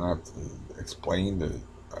know, not to explain to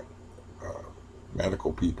uh,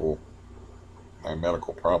 medical people my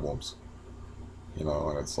medical problems. You know,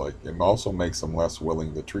 and it's like it also makes them less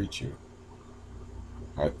willing to treat you.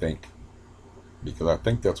 I think because I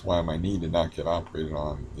think that's why my knee did not get operated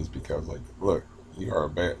on is because like look, you are a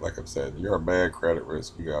bad like I've said, you're a bad credit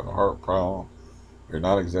risk. You got a heart problem. You're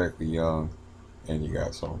not exactly young, and you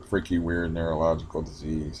got some freaky weird neurological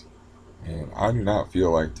disease. And I do not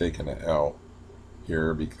feel like taking an L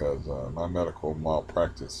here because my medical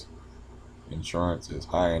malpractice insurance is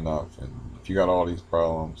high enough, and if you got all these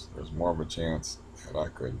problems, there's more of a chance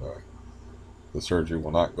that the surgery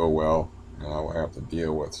will not go well, and I will have to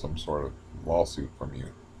deal with some sort of lawsuit from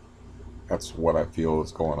you. That's what I feel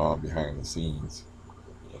is going on behind the scenes.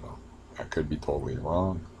 You know, I could be totally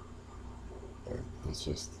wrong, but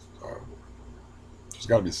it's uh, There's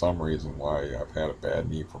got to be some reason why I've had a bad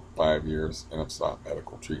knee for 5 years and I've sought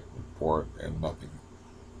medical treatment for it, and nothing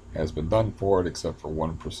has been done for it except for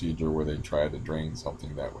one procedure where they tried to drain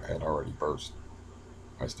something that had already burst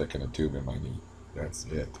by sticking a tube in my knee. That's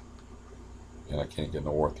it. And I can't get an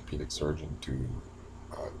orthopedic surgeon to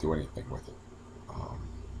do anything with it. Um,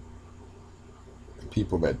 the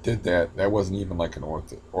people that did that, that wasn't even like an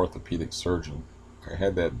orthopedic surgeon. I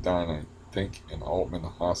had that done, I think, in Altman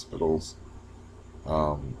Hospital's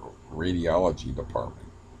um, radiology department,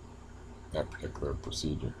 that particular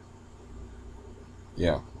procedure.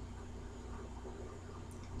 Yeah,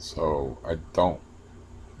 so I don't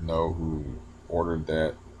know who ordered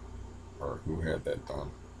that or who had that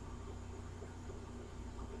done.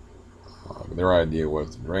 Their idea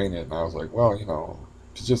was to drain it, and I was like, well,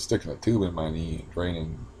 it's just sticking a tube in my knee and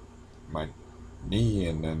draining my knee,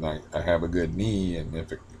 and then I have a good knee, and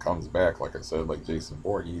if it comes back, like I said, like Jason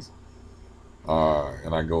Voorhees,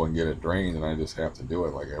 and I go and get it drained, and I just have to do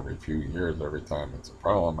it like every few years, every time it's a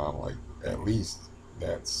problem, I'm like, at least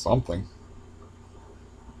that's something,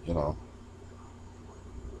 you know.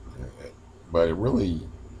 But it really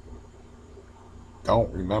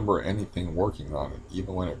don't remember anything working on it.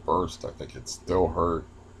 Even when it burst, I think it still hurt.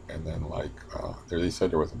 And then they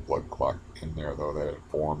said there was a blood clot in there though that had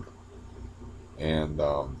formed. And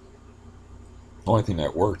the only thing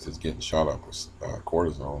that works is getting shot up with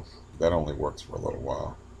cortisone. That only works for a little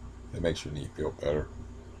while. It makes your knee feel better.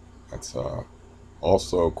 That's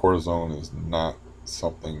also, cortisone is not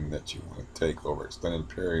something that you want to take over extended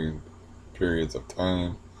periods of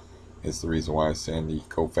time. It's the reason why Sandy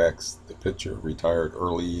Koufax, the pitcher, retired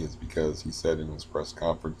early, is because he said in his press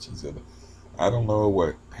conference, he said, I don't know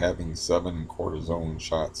what having 7 cortisone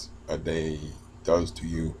shots a day does to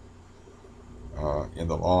you in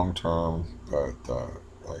the long term, but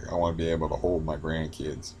I want to be able to hold my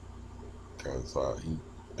grandkids, because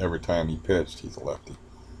every time he pitched, he's a lefty.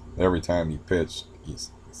 Every time he pitched, he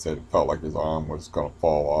said it felt like his arm was going to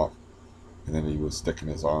fall off, and then he was sticking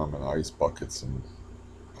his arm in ice buckets and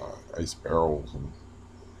ice barrels, and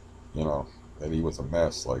that he was a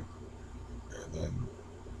mess. And then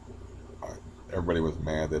everybody was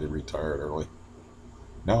mad that he retired early.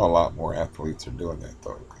 Now a lot more athletes are doing that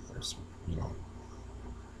though, because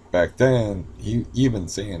back then, even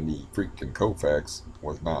Sandy freaking Koufax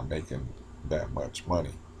was not making that much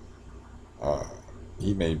money. Uh,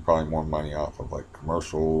 he made probably more money off of like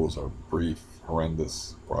commercials, a brief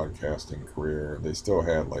horrendous broadcasting career. They still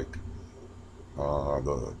had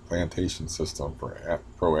the plantation system for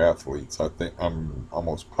pro athletes. I think, I'm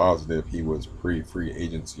almost positive he was pre-free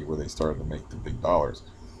agency where they started to make the big dollars.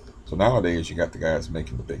 So nowadays you got the guys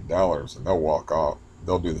making the big dollars, and they'll walk off.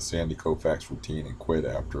 They'll do the Sandy Koufax routine and quit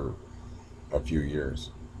after a few years,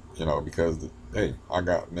 because hey, I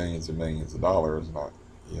got millions and millions of dollars, and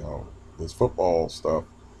this football stuff.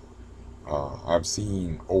 I've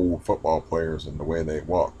seen old football players and the way they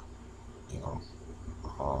walk. You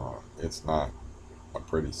know, it's not a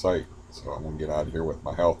pretty sight. So I'm gonna get out of here with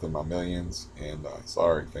my health and my millions. And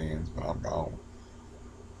sorry, fans, but I'm gone.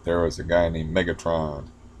 There was a guy named Megatron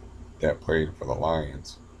that played for the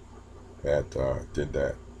Lions that did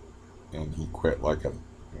that, and he quit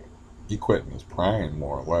in his prime,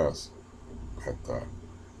 more or less. But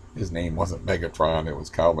his name wasn't Megatron; it was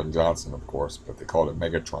Calvin Johnson, of course. But they called it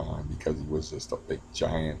Megatron because he was just a big,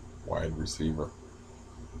 giant wide receiver.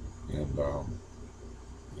 And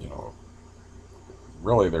you know,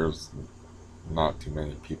 really, there's not too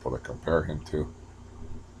many people to compare him to.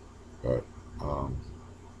 But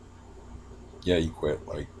yeah, he quit.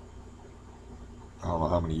 Like, I don't know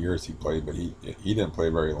how many years he played, but he didn't play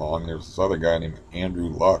very long. There's this other guy named Andrew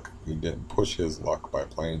Luck. He didn't push his luck by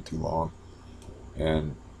playing too long,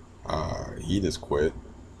 and he just quit.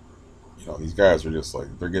 These guys are just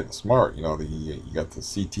like, they're getting smart. You got the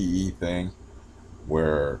CTE thing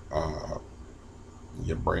where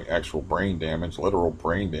you get actual brain damage, literal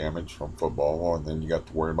brain damage from football, and then you got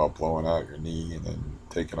to worry about blowing out your knee and then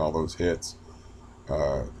taking all those hits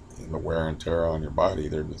and the wear and tear on your body.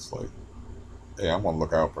 They're just like, hey, I'm gonna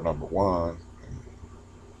look out for number one.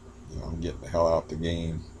 And, I'm getting the hell out the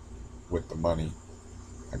game with the money.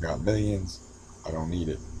 I got millions. I don't need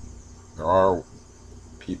it. There are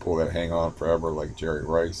people that hang on forever, like Jerry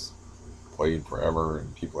Rice, played forever,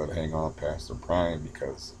 and people that hang on past their prime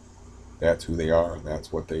because that's who they are and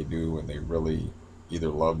that's what they do, and they really either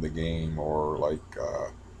love the game or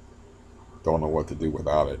don't know what to do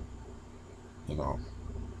without it.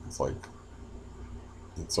 It's like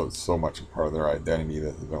it's so much a part of their identity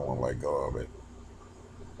that they don't want to let go of it.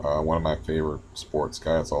 One of my favorite sports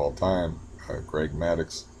guys of all time, Greg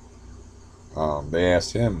Maddux, they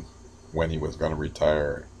asked him when he was going to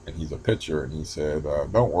retire, and he's a pitcher, and he said,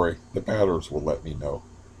 "Don't worry, the batters will let me know,"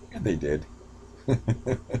 and they did.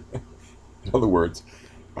 In other words,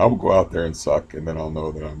 I'll go out there and suck, and then I'll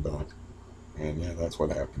know that I'm done. And yeah, that's what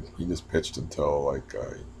happened. He just pitched until like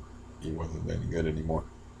he wasn't any good anymore.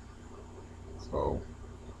 So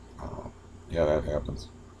uh, yeah, that happens.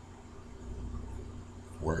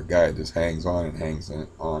 Where a guy just hangs on and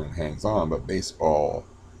on and hangs on, but baseball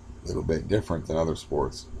a little bit different than other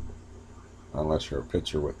sports, unless you're a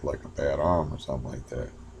pitcher with like a bad arm or something like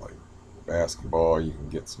that. Like basketball, you can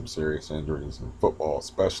get some serious injuries, and football,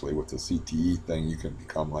 especially with the CTE thing, you can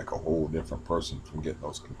become like a whole different person from getting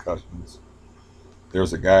those concussions.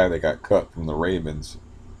 There's a guy that got cut from the Ravens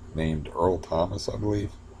named Earl Thomas, I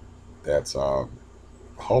believe. That's a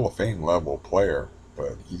Hall of Fame level player,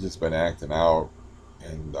 but he's just been acting out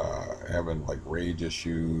and having like rage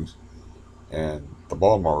issues, and the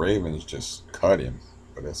Baltimore Ravens just cut him.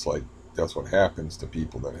 But it's like that's what happens to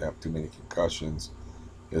people that have too many concussions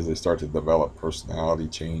is they start to develop personality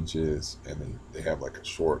changes, and they have like a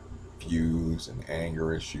short fuse and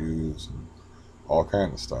anger issues and all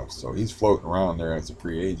kind of stuff. So he's floating around there as a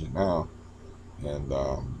free agent now, and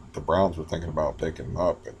the Browns were thinking about picking him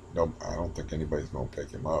up, but no, I don't think anybody's going to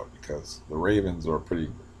pick him up because the Ravens are a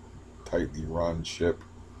pretty tightly run ship.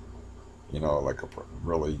 You know, like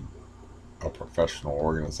really a professional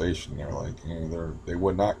organization. They're like, they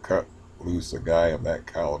would not cut loose a guy of that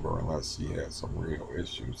caliber unless he has some real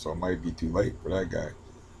issues. So it might be too late for that guy.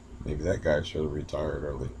 Maybe that guy should have retired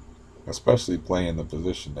early, especially playing the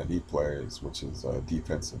position that he plays, which is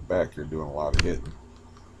defensive back. You're doing a lot of hitting,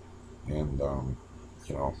 and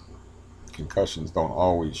you know, concussions don't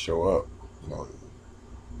always show up. You know,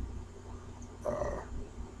 uh,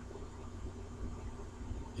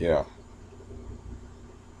 yeah.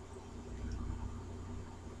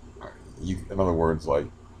 In other words, like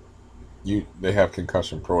they have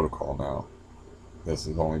concussion protocol now. This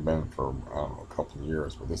has only been for I don't know a couple of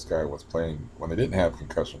years, but this guy was playing when they didn't have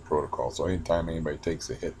concussion protocol. So anytime anybody takes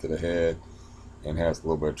a hit to the head and has a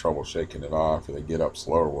little bit of trouble shaking it off, or they get up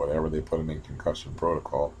slow or whatever, they put them in concussion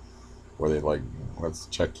protocol, where they like let's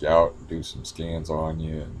check you out and do some scans on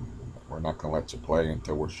you, and we're not going to let you play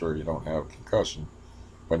until we're sure you don't have a concussion.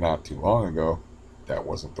 But not too long ago, that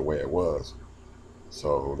wasn't the way it was.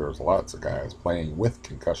 So there's lots of guys playing with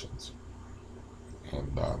concussions,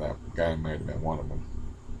 and that guy might have been one of them.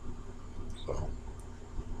 So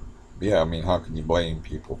yeah, I mean, how can you blame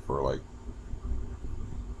people for like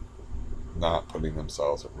not putting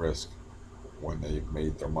themselves at risk when they've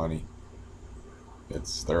made their money?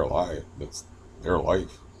 It's their life. It's their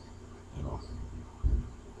life. You know,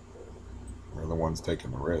 they're the ones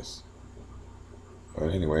taking the risks. But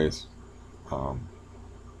anyways, um,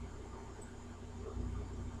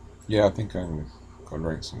 yeah, I think I'm gonna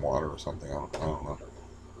drink some water or something. I don't know.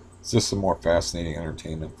 It's just some more fascinating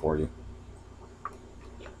entertainment for you.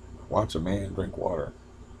 Watch a man drink water.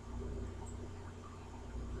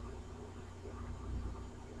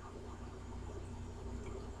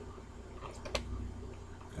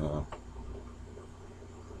 Uh,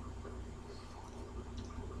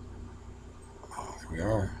 here we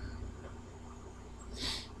are.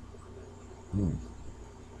 Hmm.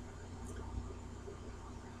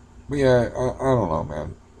 But yeah, I don't know,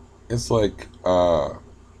 man. It's like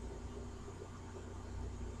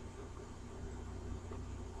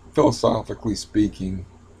philosophically speaking,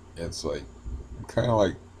 it's like I'm kind of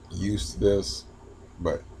like used to this,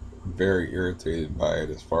 but very irritated by it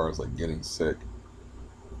as far as like getting sick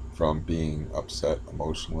from being upset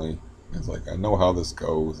emotionally. It's like I know how this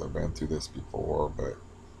goes. I've been through this before, but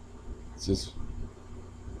it's just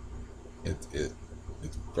it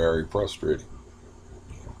it's very frustrating.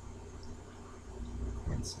 You know,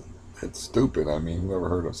 it's it's stupid. I mean, who ever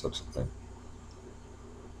heard of such a thing?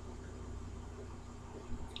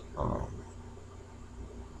 Um,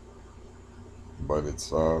 but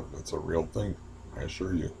it's a real thing, I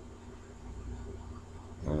assure you.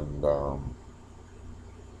 And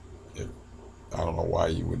it, I don't know why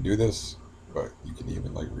you would do this, but you can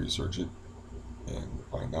even like research it and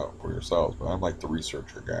find out for yourselves. But I'm like the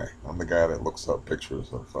researcher guy. I'm the guy that looks up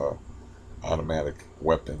pictures of automatic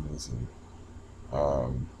weapons and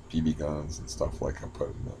BB guns and stuff like I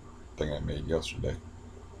put in the thing I made yesterday.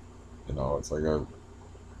 You know, it's like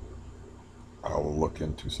I will look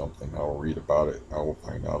into something, I will read about it, I will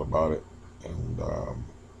find out about it, and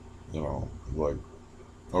you know, like,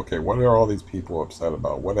 okay, what are all these people upset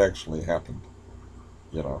about? What actually happened?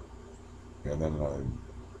 You know, and then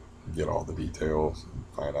I get all the details and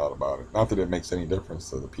find out about it. Not that it makes any difference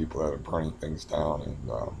to the people that are burning things down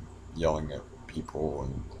and yelling at people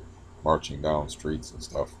and marching down streets and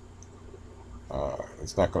stuff.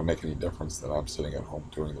 It's not going to make any difference that I'm sitting at home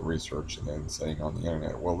doing the research and then saying on the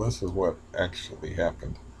internet, well, this is what actually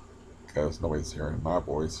happened, because nobody's hearing my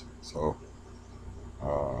voice. So,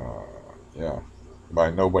 uh, yeah, by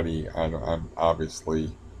nobody, I'm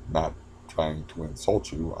obviously not trying to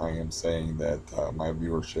insult you. I am saying that my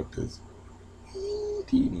viewership is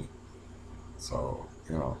teeny. So,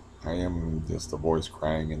 I am just a voice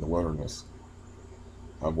crying in the wilderness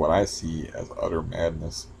of what I see as utter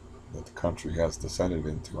madness that the country has descended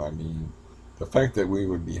into. I mean, the fact that we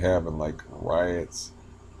would be having like riots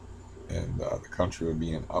and the country would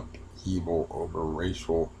be in upheaval over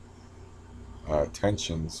racial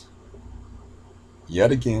tensions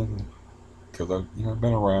yet again, because I've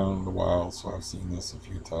been around a while, so I've seen this a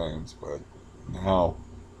few times, but now,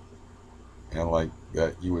 and like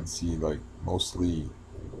that, you would see like mostly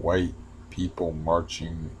white people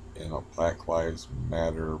marching in a Black Lives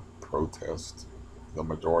Matter protest. The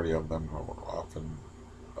majority of them are often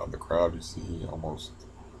of the crowd you see. Almost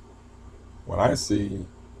what I see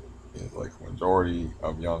is like a majority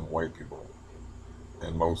of young white people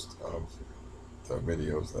in most of the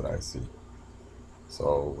videos that I see.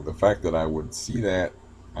 So the fact that I would see that,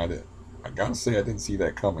 I did. I gotta say I didn't see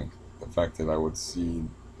that coming. The fact that I would see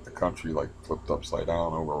the country like flipped upside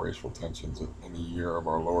down over racial tensions in the year of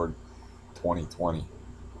our Lord 2020,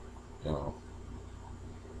 you know,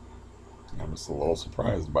 I'm just a little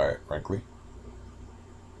surprised by it, frankly.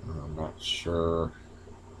 I'm not sure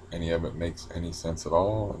any of it makes any sense at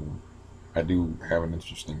all. And I do have an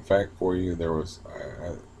interesting fact for you.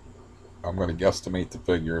 I'm going to guesstimate the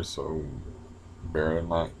figure, so bear in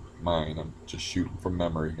mind. I'm just shooting from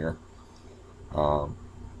memory here. Um,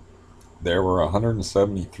 there were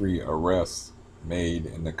 173 arrests made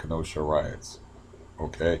in the Kenosha riots.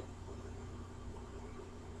 Okay,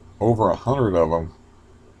 over 100 of them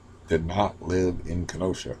did not live in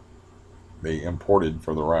Kenosha. They imported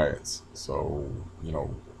for the riots. So,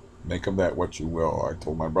 make of that what you will. I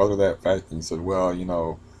told my brother that fact, and he said,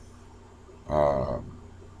 well, uh,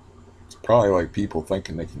 it's probably like people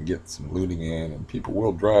thinking they can get some looting in, and people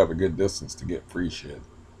will drive a good distance to get free shit,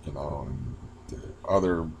 And the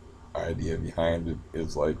other idea behind it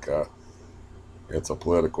is like it's a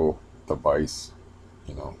political device.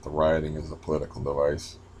 The rioting is a political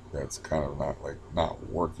device that's kind of not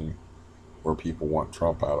working where people want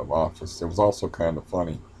Trump out of office. It was also kind of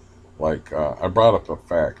funny. Like, I brought up a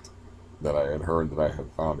fact that I had heard that I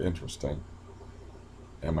had found interesting,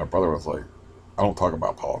 and my brother was like, I don't talk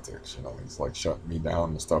about politics, He's like shutting me down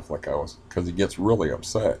and stuff like I was, because he gets really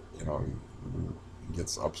upset, He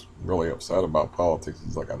gets really upset about politics.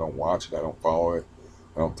 He's like, I don't watch it, I don't follow it,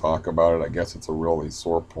 I don't talk about it. I guess it's a really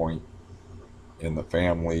sore point in the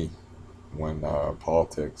family when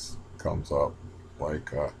politics comes up.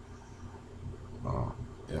 Like, uh,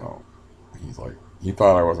 you know, he's like, he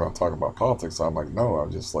thought I was going to talk about politics. So I'm like, no, I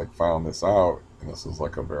just like found this out, and this is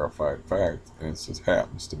like a verified fact, and it just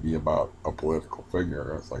happens to be about a political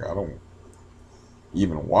figure. It's like I don't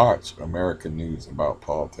even watch American news about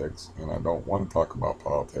politics, and I don't want to talk about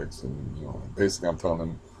politics. And basically, I'm telling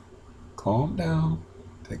him, calm down,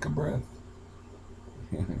 take a breath,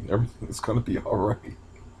 everything's going to be all right.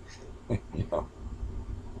 you know,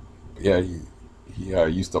 but yeah,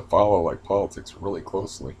 he used to follow like politics really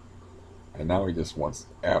closely, and now he just wants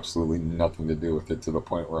absolutely nothing to do with it, to the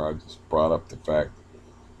point where I just brought up the fact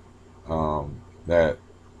that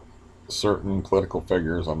certain political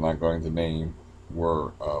figures I'm not going to name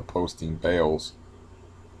were posting bails,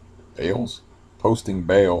 posting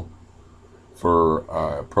bail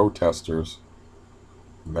for protesters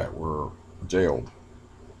that were jailed.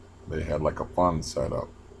 They had like a fund set up.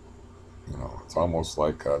 It's almost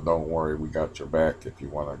like, don't worry, we got your back if you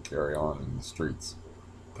want to carry on in the streets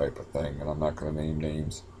type of thing. And I'm not going to name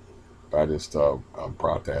names, but I just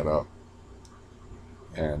brought that up.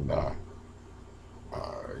 And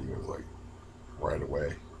he was like, right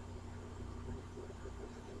away.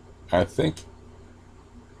 I think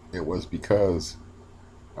it was because,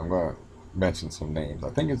 I'm going to mention some names.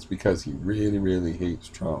 I think it's because he really, really hates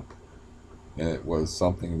Trump. And it was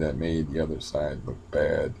something that made the other side look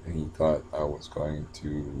bad. And he thought I was going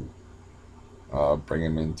to bring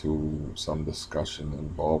him into some discussion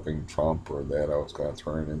involving Trump, or that I was going to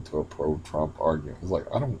turn it into a pro-Trump argument. It's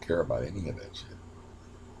like, I don't care about any of that shit.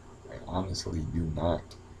 I honestly do not.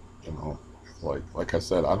 Like I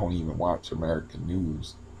said, I don't even watch American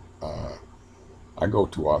news. Uh, I go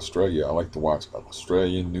to Australia. I like to watch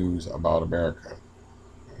Australian news about America.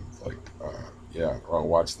 It's like, yeah, or I'll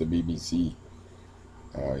watch the BBC.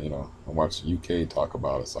 I watch the UK talk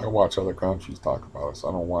about us. I watch other countries talk about us.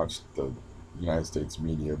 I don't watch the United States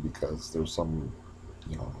media because there's some,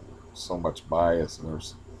 you know, so much bias, and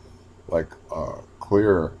there's like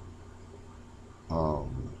clear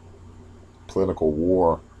um, political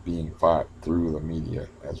war being fought through the media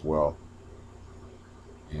as well.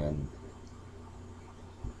 And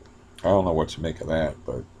I don't know what to make of that,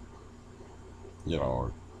 but you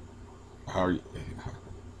know, how are you,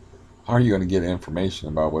 how are you going to get information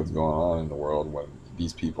about what's going on in the world when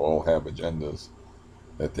these people all have agendas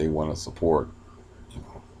that they want to support? You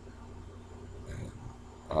know,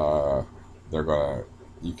 and, they're gonna.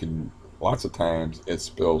 You can lots of times it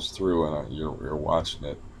spills through, and you're watching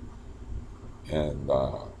it, and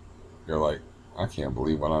you're like, I can't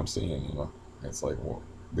believe what I'm seeing. You know, it's like, well,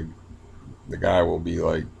 the guy will be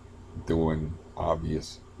like doing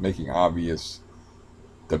making obvious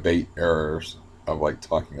debate errors of like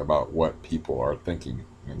talking about what people are thinking.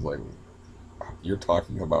 And it's like, you're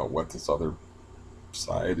talking about what this other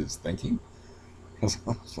side is thinking. It's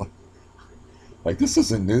like, this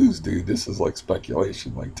isn't news, dude. This is like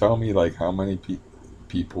speculation. Like, tell me like how many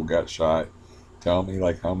people got shot. Tell me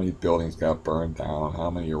like how many buildings got burned down. How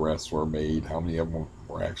many arrests were made. How many of them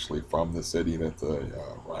were actually from the city that the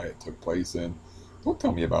riot took place in. Don't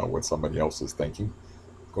tell me about what somebody else is thinking.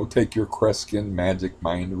 Go take your Kreskin magic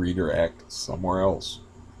mind reader act somewhere else.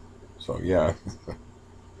 So yeah,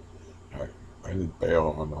 I, I did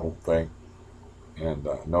bail on the whole thing. And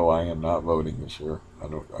no, I am not voting this year.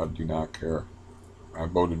 I do not care. I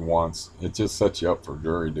voted once. It just sets you up for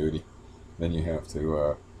jury duty. Then you have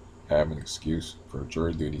to have an excuse for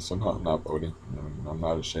jury duty. So no, I'm not voting. I'm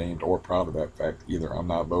not ashamed or proud of that fact either. I'm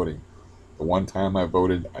not voting. The one time I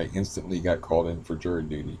voted, I instantly got called in for jury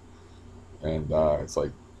duty. And it's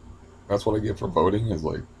like, that's what I get for voting is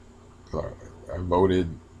like, uh, I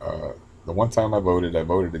voted, the one time I voted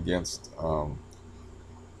against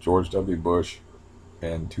George W. Bush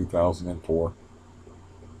in 2004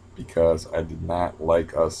 because I did not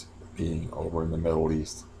like us being over in the Middle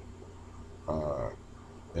East, uh,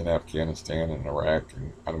 in Afghanistan and Iraq,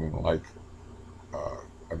 and I didn't like. Uh,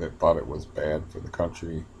 thought it was bad for the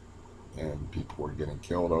country, and people were getting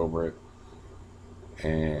killed over it.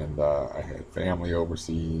 And I had family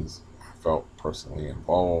overseas. I felt personally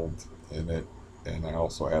involved in it, and I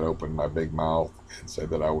also had opened my big mouth and said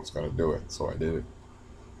that I was going to do it, so I did it.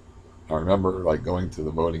 I remember like going to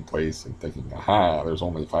the voting place and thinking, aha, there's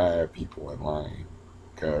only 5 people in line.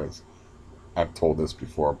 Because I've told this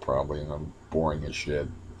before probably, and I'm boring as shit.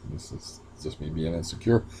 This is just me being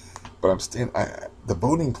insecure. But the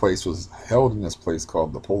voting place was held in this place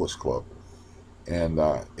called the Polish Club. And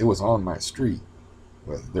it was on my street.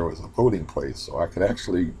 But there was a voting place, so I could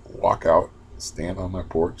actually walk out, stand on my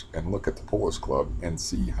porch, and look at the Polish Club and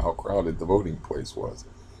see how crowded the voting place was.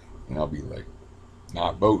 And I'll be like,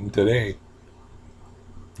 not voting today.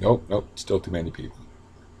 Nope, nope, still too many people.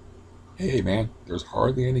 Hey, man, there's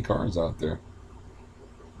hardly any cars out there.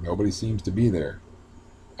 Nobody seems to be there.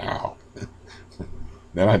 Ow.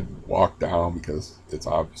 Then I'd walk down because it's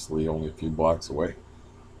obviously only a few blocks away.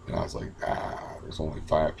 And I was like, there's only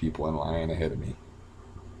 5 people in line ahead of me.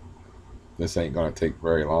 This ain't going to take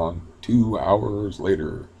very long. 2 hours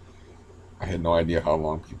later, I had no idea how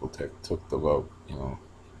long people took the vote,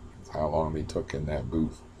 how long they took in that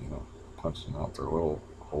booth, punching out their little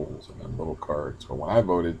holes in them little cards. But when I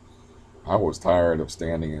voted, I was tired of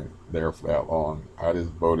standing there for that long. I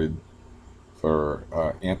just voted for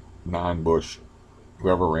non-Bush,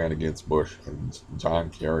 whoever ran against Bush, and John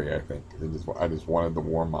Kerry, I think. I just wanted the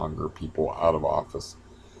warmonger people out of office,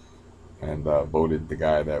 and voted the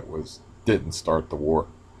guy that didn't start the war.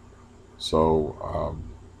 So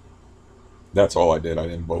that's all I did. I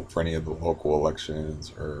didn't vote for any of the local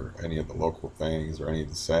elections or any of the local things or any of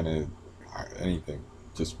the Senate, anything.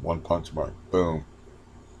 Just one punch mark. Boom.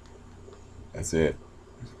 That's it.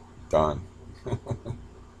 Done.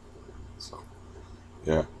 So,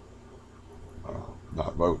 yeah.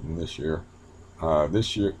 Not voting this year.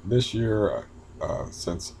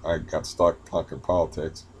 Since I got stuck talking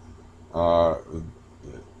politics, the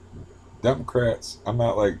Democrats, I'm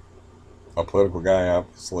not like a political guy,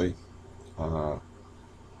 obviously, uh,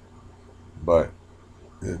 but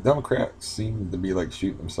the Democrats seem to be like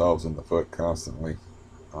shooting themselves in the foot constantly.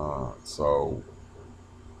 So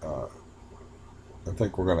uh, I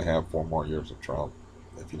think we're going to have 4 more years of Trump.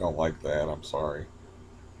 If you don't like that, I'm sorry.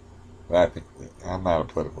 But I think I'm not a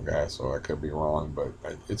political guy, so I could be wrong. But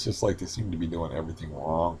it's just like they seem to be doing everything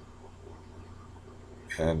wrong.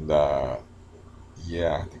 And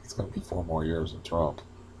yeah, I think it's going to be 4 more years of Trump.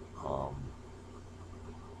 Um,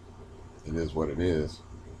 it is what it is.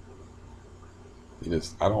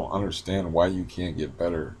 I don't understand why you can't get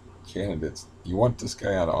better candidates. You want this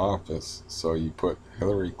guy out of office, so you put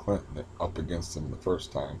Hillary Clinton up against him the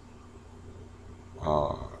first time.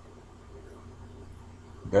 Uh,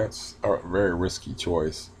 that's a very risky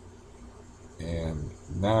choice. And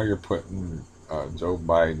now you're putting Joe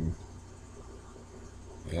Biden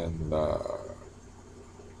in,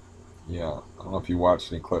 yeah, I don't know if you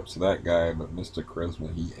watched any clips of that guy, but Mr.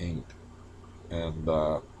 Charisma, he ain't. And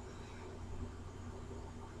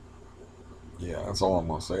yeah, that's all I'm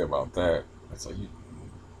gonna say about that. It's like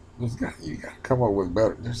you got to come up with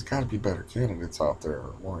better. There's got to be better candidates out there,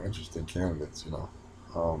 more interesting candidates.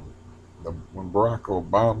 Um, when Barack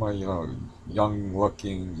Obama, young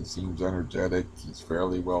looking, he seems energetic. He's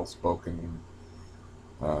fairly well spoken,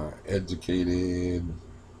 educated,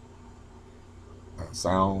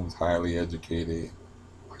 sounds highly educated.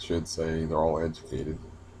 I should say they're all educated.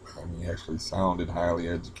 I mean, he actually sounded highly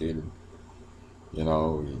educated. You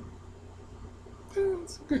know,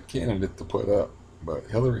 it's a good candidate to put up. But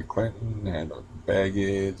Hillary Clinton had a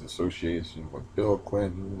baggage association with Bill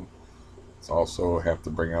Clinton. It's also have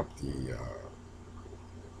to bring up the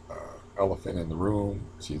elephant in the room.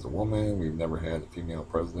 She's a woman. We've never had a female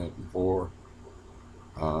president before.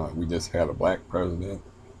 We just had a black president.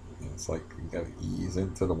 And it's like you got to ease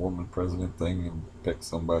into the woman president thing and pick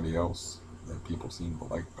somebody else that people seem to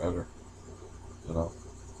like better. You know.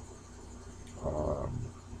 Um,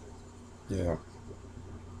 yeah.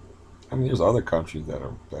 I mean, there's other countries that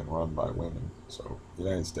have been run by women, so the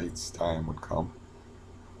United States' time would come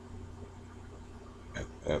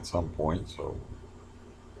at some point. So,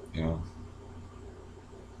 you know,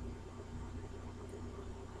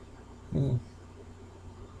 yeah,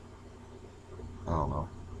 I don't know.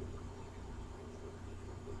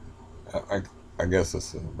 I, I, I guess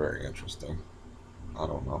this is very interesting. I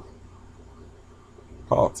don't know.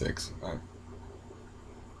 Politics.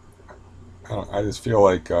 I just feel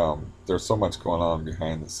like there's so much going on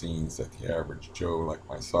behind the scenes that the average Joe like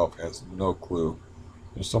myself has no clue.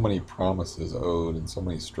 There's so many promises owed and so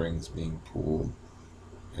many strings being pulled,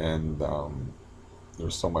 and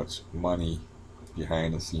there's so much money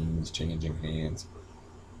behind the scenes changing hands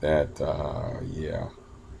that yeah,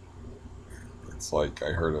 it's like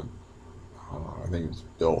I heard I think it was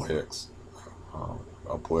Bill Hicks, uh,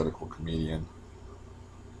 a political comedian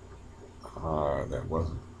that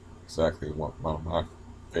wasn't exactly one of my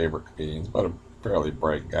favorite comedians, but a fairly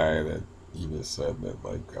bright guy, that he just said that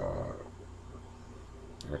like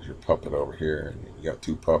there's your puppet over here and you got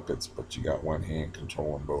two puppets but you got one hand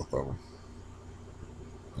controlling both of them,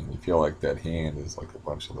 and you feel like that hand is like a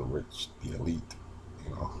bunch of the rich, the elite,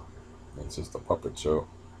 you know. It's just a puppet show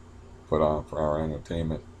put on for our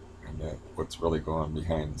entertainment, and that what's really going on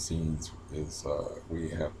behind the scenes is we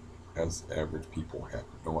have, as average people, have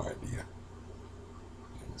no idea.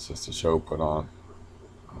 And it's just a show put on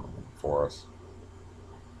for us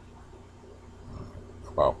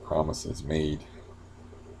about promises made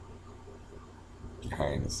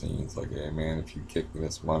behind the scenes, like, hey man, if you kick me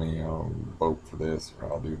this money, I'll vote for this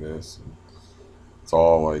or I'll do this. And it's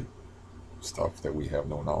all like stuff that we have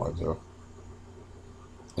no knowledge of.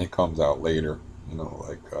 It comes out later,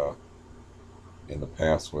 like in the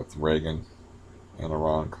past with Reagan and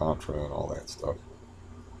Iran Contra and all that stuff.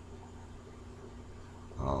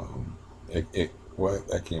 Um, well,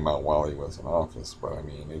 that came out while he was in office, but I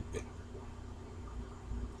mean, it,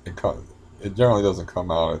 it generally doesn't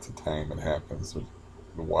come out at the time it happens.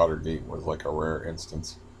 The Watergate was like a rare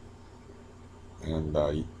instance, and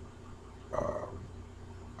um,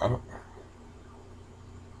 I don't,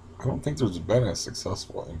 I don't think there's been a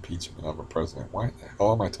successful impeachment of a president. Why the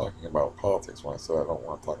hell am I talking about politics when I said I don't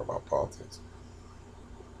want to talk about politics?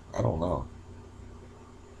 I don't know.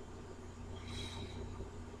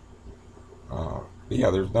 Yeah,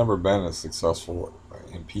 there's never been a successful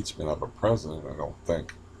impeachment of a president, I don't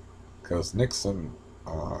think, because Nixon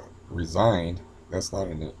resigned. That's not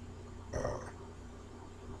an uh,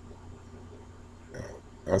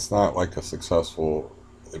 that's not like a successful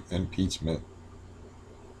impeachment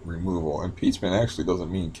removal. Impeachment actually doesn't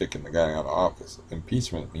mean kicking the guy out of office.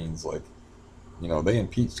 Impeachment means like, they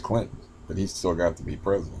impeached Clinton, but he still got to be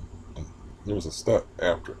president. And there's a step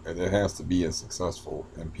after. It has to be a successful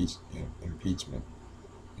impeachment.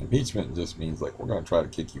 Impeachment just means like we're going to try to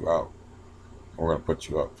kick you out. We're going to put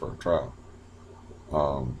you up for a trial.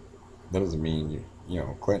 Um, that doesn't mean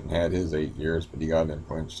Clinton had his 8 years, but he got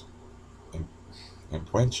impeached.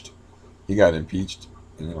 Impeached. He got impeached.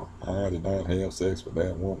 And, I did not have sex with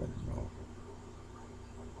that woman.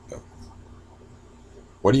 That,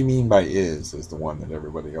 what do you mean by is the one that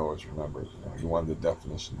everybody always remembers. He wanted the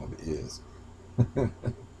definition of is.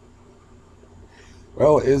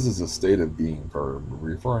 Well, is a state of being verb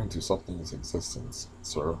referring to something's existence,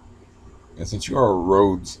 sir. And since you are a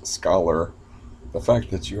Rhodes scholar, The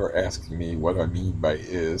fact that you are asking me what I mean by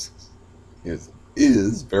is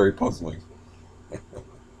is very puzzling.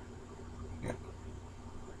 Yeah.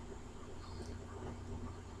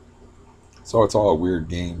 So it's all a weird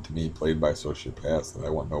game to me, played by sociopaths that I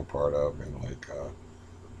want no part of, and like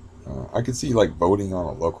I could see like voting on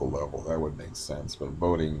a local level that would make sense, but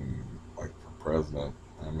voting like for president,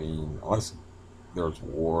 I mean, unless there's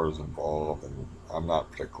wars involved, and I'm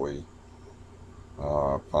not particularly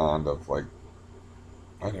fond of like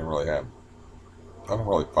I didn't really have I don't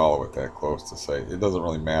really follow it that close to say it doesn't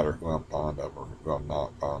really matter who I'm fond of or who I'm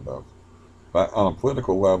not fond of. But on a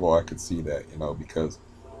political level, I could see that, because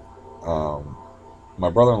um, my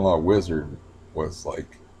brother-in-law Wizard was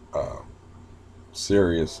like a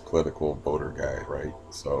serious political voter guy, right?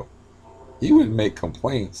 So he would make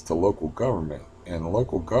complaints to local government, and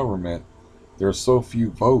local government, there's so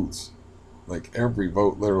few votes. Like every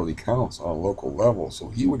vote literally counts on a local level. So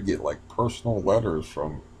he would get like personal letters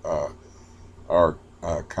from our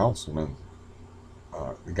councilman.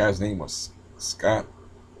 The guy's name was Scott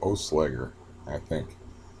Osleger, I think.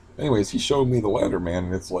 Anyways, he showed me the letter, man,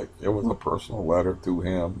 and it's like it was a personal letter to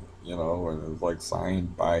him, and it was like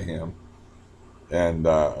signed by him and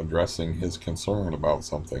addressing his concern about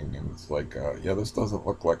something. And it's like, yeah, this doesn't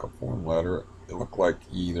look like a form letter. It looked like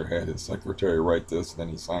he either had his secretary write this and then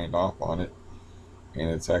he signed off on it, and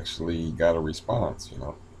it's actually got a response.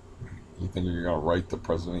 You think you're going to write the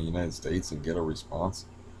President of the United States and get a response?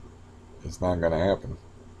 It's not going to happen.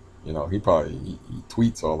 He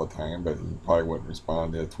tweets all the time, but he probably wouldn't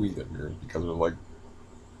respond to a tweet of yours because there's like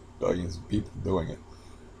billions of people doing it.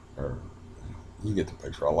 Or you get the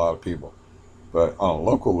picture, a lot of people. But on a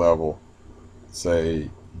local level,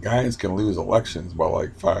 say guys can lose elections by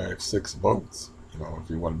like 5, 6 votes. If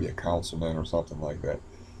you want to be a councilman or something like that.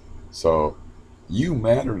 So you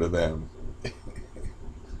matter to them,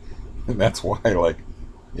 and that's why, like,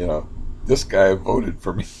 you know, this guy voted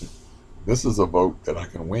for me. This is a vote that I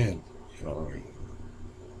can win. You know,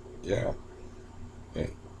 yeah.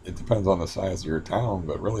 It depends on the size of your town,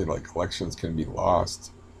 but really, like, elections can be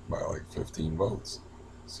lost by like 15 votes.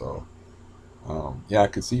 So, yeah, I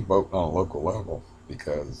could see voting on a local level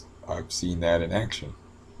because I've seen that in action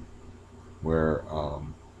where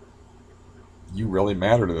you really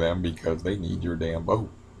matter to them because they need your damn vote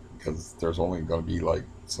because there's only going to be like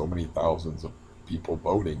so many thousands of people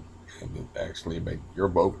voting, and it actually make your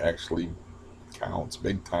vote actually counts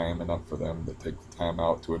big time enough for them to take the time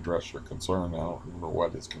out to address your concern. I don't remember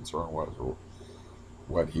what his concern was or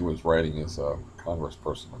what he was writing as a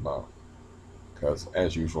congressperson about. Because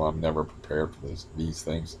as usual, I'm never prepared for these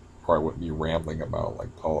things. Probably wouldn't be rambling about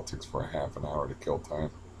like politics for a half an hour to kill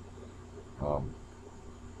time. Um,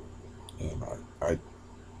 and I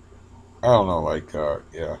don't know, like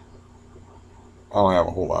yeah, I don't have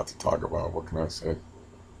a whole lot to talk about. What can I say?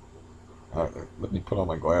 Let me put on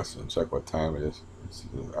my glasses and check what time it is.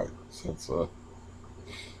 Since I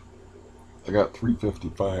got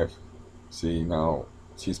 3:55. See, now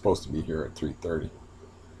she's supposed to be here at 3:30.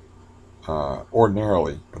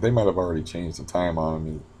 Ordinarily, but they might have already changed the time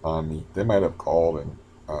on me. They might have called and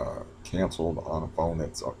canceled on a phone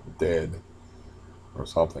that's dead or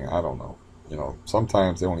something. I don't know.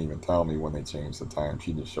 Sometimes they don't even tell me when they change the time.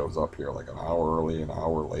 She just shows up here like an hour early, an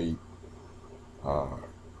hour late. Uh,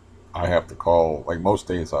 I have to call. Like most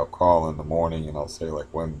days, I'll call in the morning and I'll say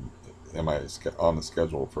like, when am I on the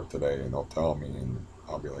schedule for today? And they'll tell me, and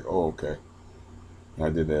I'll be like, oh, okay. And I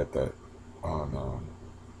did that on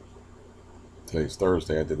today's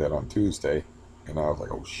Thursday. I did that on Tuesday, and I was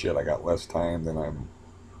like, oh shit, I got less time than I'm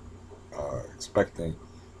expecting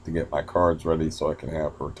to get my cards ready so I can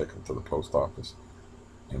have her take them to the post office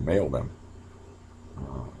and mail them.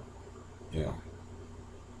 Uh, yeah.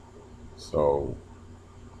 So,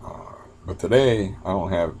 uh, but today I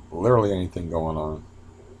don't have literally anything going on.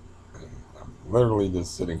 I'm literally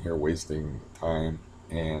just sitting here wasting time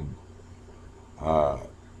and uh,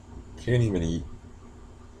 can't even eat,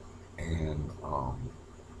 and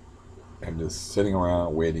I'm just sitting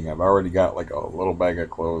around waiting. I've already got like a little bag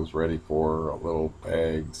of clothes ready for her, a little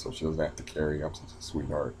bag, so she doesn't have to carry. I'm such a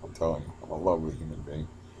sweetheart. I'm telling you, I'm a lovely human being.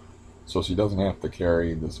 So she doesn't have to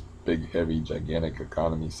carry this big, heavy, gigantic,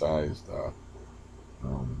 economy-sized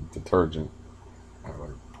detergent. I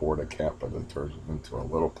poured a cap of detergent into a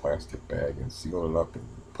little plastic bag and sealed it up and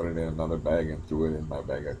put it in another bag and threw it in my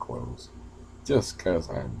bag of clothes. Just because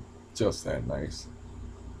I'm just that nice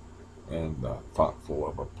and thoughtful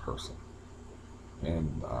of a person.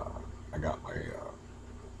 And I got my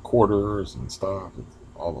quarters and stuff.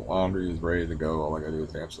 All the laundry is ready to go. All I gotta do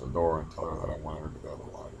is answer the door and tell her that I want her to go to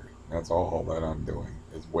the laundry. That's all that I'm doing,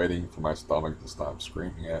 is waiting for my stomach to stop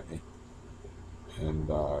screaming at me And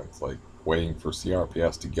it's like waiting for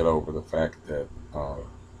CRPS to get over the fact that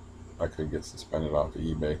I could get suspended off of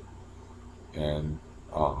eBay, and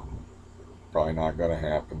um, probably not going to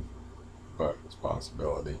happen, but it's a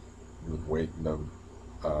possibility. I'm just waiting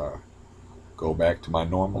to go back to my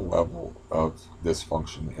normal level of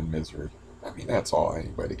dysfunction and misery. I mean, that's all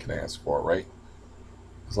anybody can ask for, right?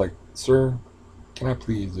 It's like, sir, can I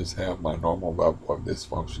please just have my normal level of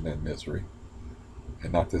dysfunction and misery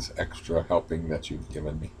and not this extra helping that you've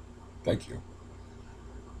given me? Thank you.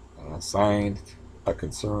 Signed, a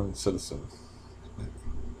concerned citizen.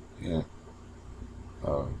 Yeah.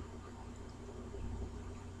 Uh,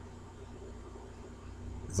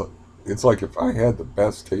 it's, like, it's like if I had the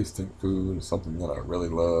best tasting food, something that I really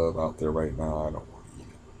love out there right now, I don't want to eat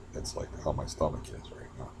it. It's like how my stomach is right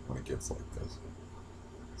now when it gets like this.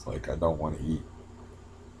 It's like I don't want to eat,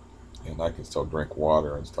 and I can still drink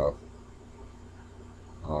water and stuff.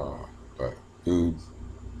 But food,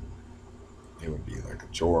 it would be like a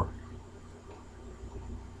chore.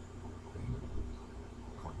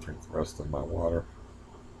 I'll drink the rest of my water.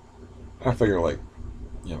 I figure, like,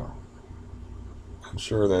 you know, I'm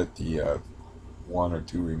sure that the one or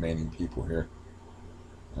two remaining people here,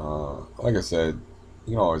 like I said,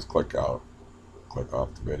 you can always click out, click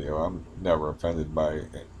off the video. I'm never offended by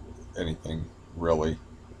anything really,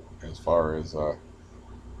 as far as uh,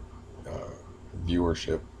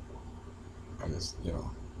 viewership. I just,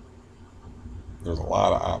 there's a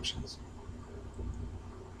lot of options.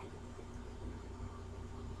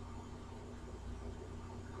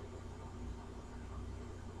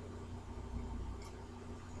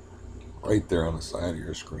 Right there on the side of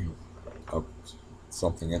your screen of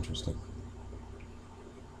something interesting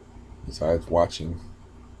besides watching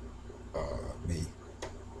me.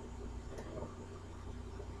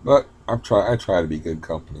 But I try to be good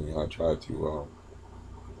company, and I try to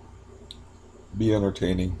be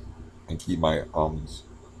entertaining and keep my ums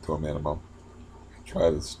to a minimum. I try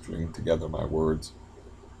to string together my words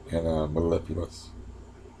in a mellifluous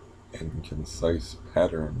and concise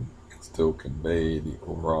pattern and still convey the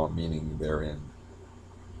overall meaning therein.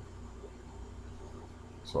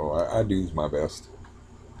 So I do my best,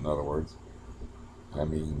 in other words. I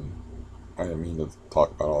mean, I didn't mean to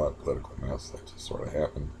talk about all that political mess that just sort of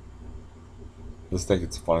happened. Just think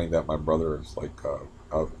it's funny that my brother is like,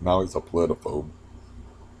 now he's a politicophobe.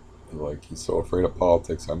 Like, he's so afraid of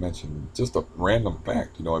politics. I mentioned just a random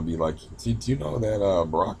fact. I'd be like, do you know that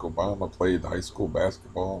Barack Obama played high school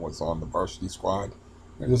basketball and was on the varsity squad?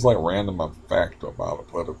 And just like random fact about a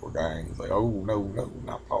political guy. And he's like, oh, no, no,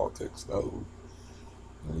 not politics, no.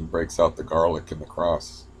 And he breaks out the garlic and the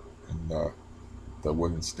cross and the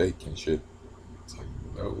wooden stake and shit. It's like,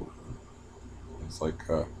 no. It's like,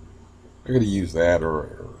 I gotta use that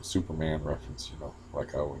or a Superman reference,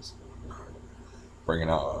 like I was bringing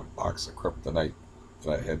out a box of kryptonite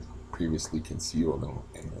that I had previously concealed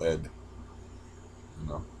in lead,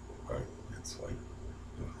 but it's like,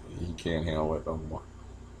 he can't handle it no more.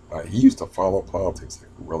 He used to follow politics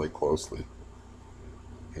like really closely.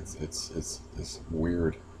 It's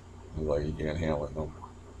weird. He's like, he can't handle it no more.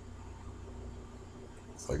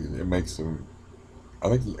 It's like it makes him.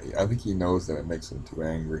 I think he knows that it makes him too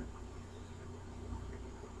angry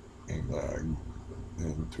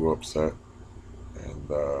and too upset. And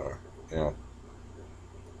yeah,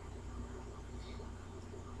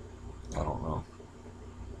 I don't know.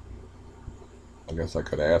 I guess I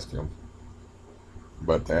could ask him,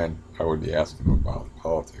 but then I would be asking him about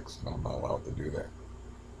politics, and I'm not allowed to do that.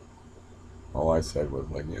 All I said was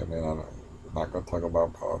like, yeah, man, I'm not gonna talk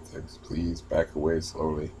about politics. Please back away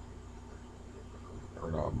slowly.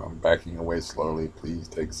 Or no, I'm backing away slowly. Please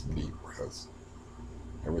take some deep breaths.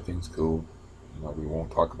 Everything's cool. We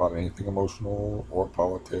won't talk about anything emotional or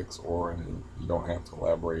politics or any. You don't have to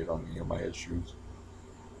elaborate on any of my issues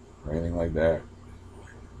or anything like that.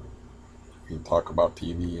 We can talk about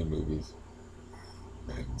TV and movies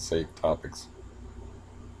and safe topics,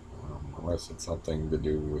 unless it's something to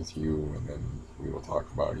do with you, and then we will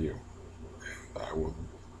talk about you. I will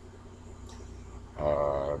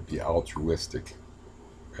be altruistic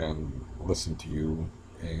and listen to you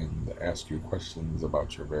and ask you questions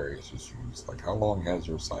about your various issues. Like, how long has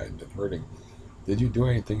your side been hurting? Did you do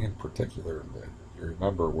anything in particular that you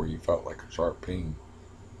remember where you felt like a sharp pain?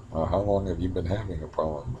 How long have you been having a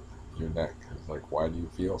problem with your neck? It's like, why do you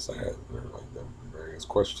feel sad? They're like the various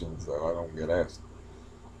questions that I don't get asked.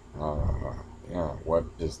 Yeah, what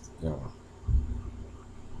is,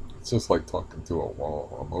 it's just like talking to a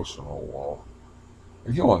wall, emotional wall.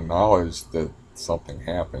 You'll acknowledge that something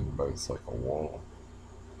happened, but it's like a wall,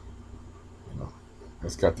 you know.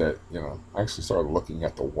 It's got that, I actually started looking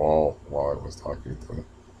at the wall while I was talking to it.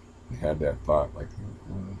 I had that thought, like,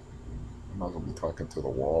 I'm not going to be talking to the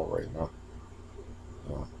wall right now.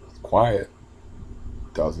 It's quiet,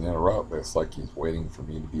 doesn't interrupt, but it's like he's waiting for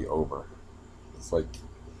me to be over. It's like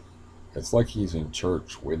it's like he's in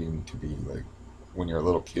church waiting to be like when you're a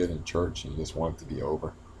little kid in church and you just want it to be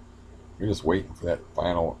over. You're just waiting for that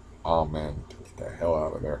final amen to get the hell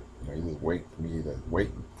out of there. You're just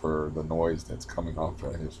waiting for the noise that's coming off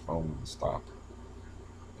of his phone to stop.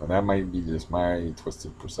 And that might be just my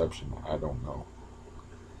twisted perception. I don't know.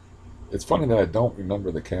 It's funny that I don't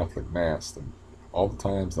remember the Catholic Mass. All the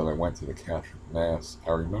times that I went to the Catholic Mass,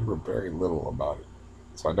 I remember very little about it.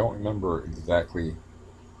 So I don't remember exactly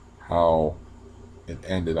how it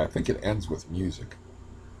ended. I think it ends with music.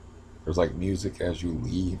 There's like music as you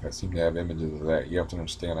leave. I seem to have images of that. You have to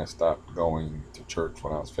understand, I stopped going to church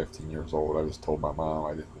when I was 15 years old. I just told my mom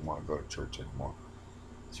I didn't want to go to church anymore.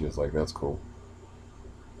 She was like, "That's cool."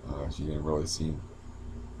 She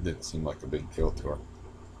didn't seem like a big deal to her.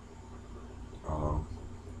 Um,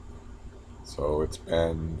 so it's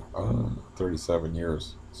been 37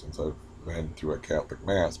 years since I've been to a Catholic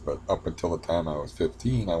Mass. But up until the time I was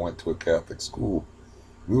 15, I went to a Catholic school.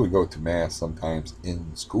 We would go to Mass sometimes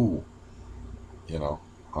in school. You know,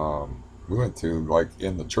 we went to like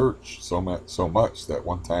in the church so much that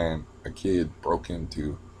one time a kid broke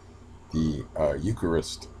into the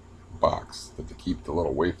Eucharist box that they keep the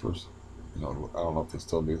little wafers. I don't know if they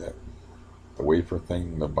still do that. The wafer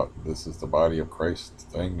thing, this is the body of Christ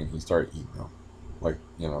thing, and he started eating them. Like,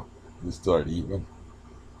 he started eating them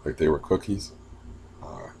like they were cookies.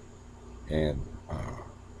 Uh, and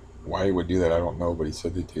why he would do that, I don't know, but he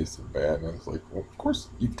said they tasted bad. And I was like, well, of course,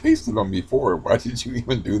 you've tasted them before. Why did you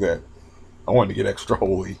even do that? I wanted to get extra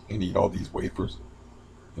holy and eat all these wafers.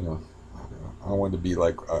 You know, I wanted to be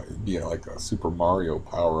like a Super Mario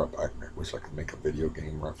power up. I wish I could make a video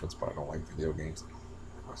game reference, but I don't like video games.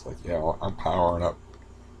 I was like, yeah, well, I'm powering up.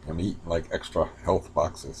 I'm eating like extra health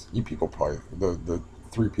boxes. You people probably, the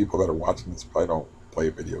three people that are watching this probably don't play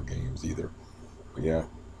video games either. But yeah,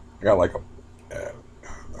 I got like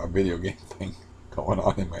a video game thing going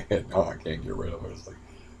on in my head now. I can't get rid of it. It's like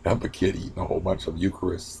I'm a kid eating a whole bunch of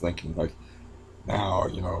Eucharist, thinking like, now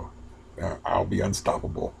I'll be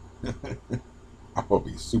unstoppable. I will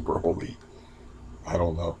be super holy. I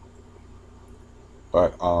don't know,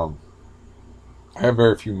 but I have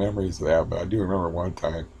very few memories of that. But I do remember one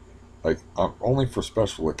time, like only for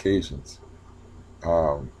special occasions.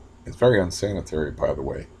 It's very unsanitary, by the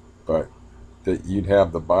way, but that you'd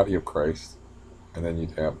have the body of Christ, and then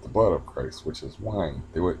you'd have the blood of Christ, which is wine.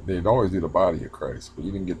 They'd always do the body of Christ, but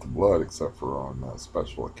you didn't get the blood except for on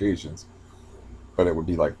special occasions. But it would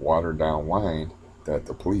be like watered down wine that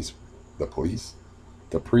the police,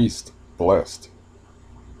 the priest blessed.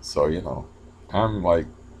 So I'm like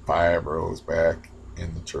 5 rows back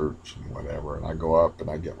in the church and whatever, and I go up and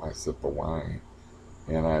I get my sip of wine,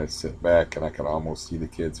 and I sit back and I can almost see the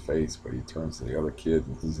kid's face, but he turns to the other kid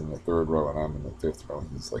and he's in the third row and I'm in the fifth row, and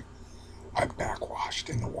he's like, "I'm backwashed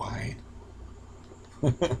in the wine."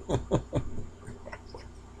 I was like,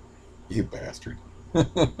 "You bastard."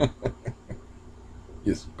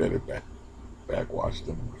 You spit it back. Backwashed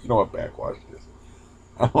in the wine. You know what backwashed is?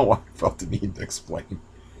 I don't know why I felt the need to explain.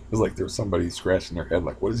 It was like there was somebody scratching their head,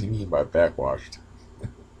 like, what does he mean by backwashed?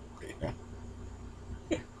 Yeah.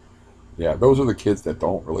 Yeah, those are the kids that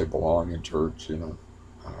don't really belong in church.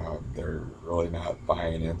 They're really not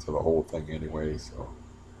buying into the whole thing anyway, so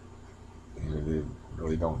they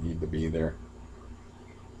really don't need to be there.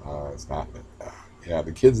 It's not. Yeah,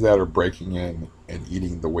 the kids that are breaking in and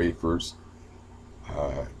eating the wafers,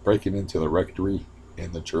 breaking into the rectory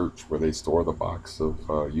in the church where they store the box of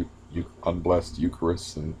unblessed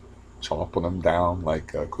Eucharists and chomping them down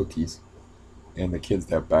like cookies. And the kids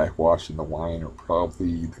that backwash in the wine are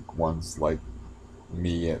probably the ones like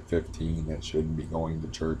me at 15 that shouldn't be going to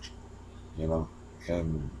church, you know.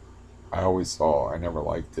 And I never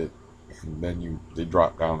liked it. And then they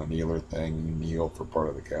drop down the kneeler thing. You kneel for part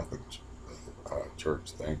of the Catholic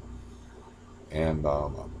church thing, and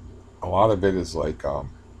a lot of it is like,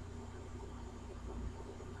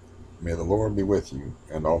 "May the Lord be with you,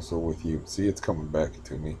 and also with you." See, it's coming back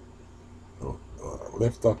to me.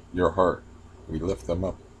 Lift up your heart. We lift them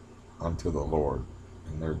up unto the Lord.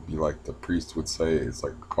 And there'd be like the priest would say, it's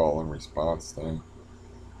like a call and response thing.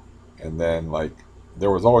 And then like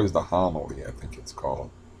there was always the homily, I think it's called,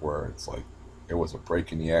 where it's like it was a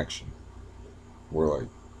break in the action, where like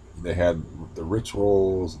they had the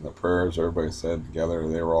rituals and the prayers everybody said together.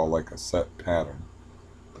 They were all like a set pattern.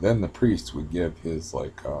 But then the priest would give his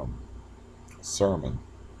like sermon,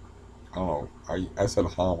 I don't know. I said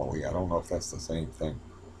homily. I don't know if that's the same thing.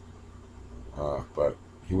 But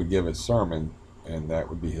he would give his sermon, and that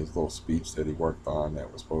would be his little speech that he worked on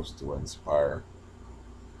that was supposed to inspire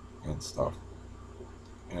and stuff.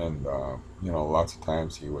 And lots of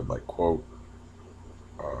times he would like quote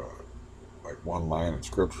uh, like one line of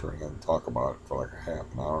scripture and then talk about it for like a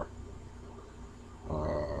half an hour.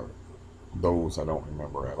 Uh, those I don't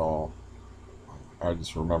remember at all. I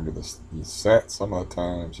just remember this. You sat some of the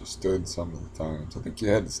times, you stood some of the times. I think you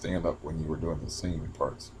had to stand up when you were doing the singing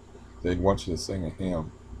parts. They'd want you to sing a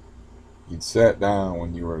hymn. You'd sat down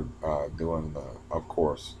when you were doing the, of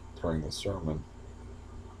course, during the sermon,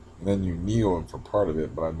 and then you kneeled for part of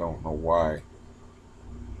it, but I don't know why.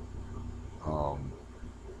 Um,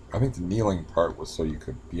 I think the kneeling part was so you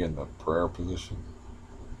could be in the prayer position.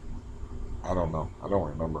 I don't know. I don't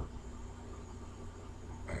remember.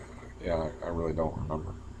 Yeah, I really don't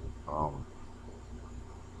remember. Um,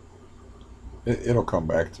 it'll come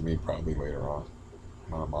back to me probably later on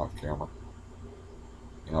when I'm off camera.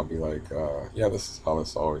 And I'll be like, yeah, this is how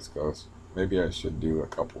this always goes. Maybe I should do a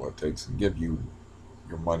couple of takes and give you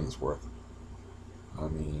your money's worth. I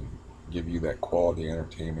mean, give you that quality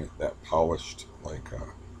entertainment, that polished, like,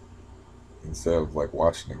 instead of like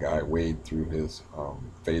watching a guy wade through his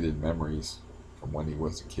faded memories from when he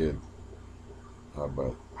was a kid.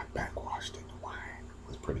 But I backwashed it. Wine. It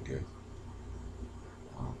was pretty good.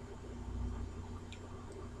 Um,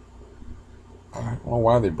 I don't know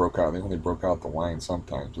why they broke out. They only broke out the wine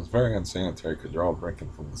sometimes. It was very unsanitary because you're all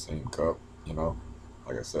drinking from the same cup. You know,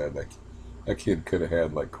 like I said, that kid could have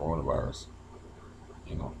had like coronavirus.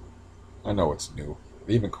 You know, I know it's new.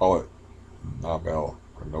 They even call it Nobel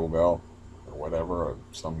or Nobel or whatever, or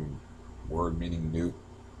some word meaning new,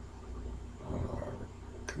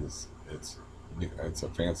 because it's a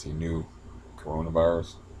fancy new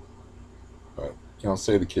coronavirus. But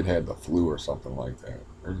say the kid had the flu or something like that,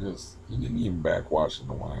 or just you didn't even backwash in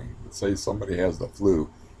the wine. But say somebody has the flu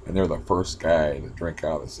and they're the first guy to drink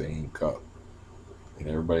out of the same cup, and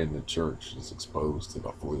everybody in the church is exposed to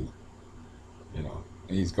the flu. And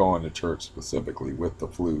he's going to church specifically with the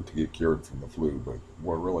flu to get cured from the flu. But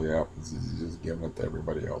what really happens is he's just giving it to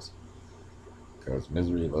everybody else because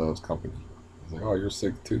misery loves company. He's like, "Oh, you're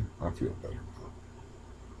sick too? I feel better."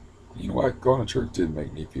 You know what? Going to church did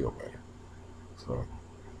make me feel better. So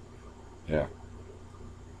yeah.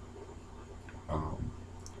 Um,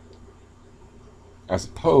 I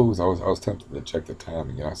suppose I was tempted to check the time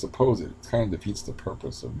again. I suppose it kind of defeats the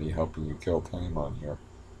purpose of me helping you kill time on here,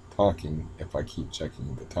 talking if I keep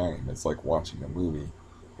checking the time. It's like watching a movie.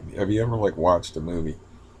 Have you ever like watched a movie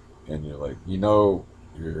and you're like,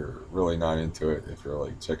 you're really not into it if you're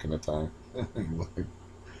like checking the time? like,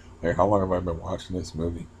 like, how long have I been watching this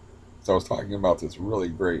movie? So I was talking about this really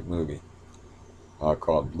great movie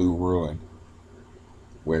called Blue Ruin,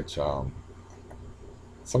 which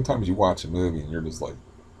sometimes you watch a movie and you're just like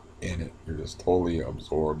in it. You're just totally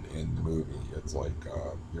absorbed in the movie. It's like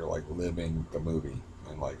you're like living the movie.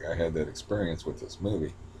 And like I had that experience with this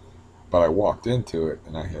movie, but I walked into it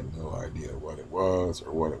and I had no idea what it was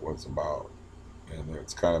or what it was about. And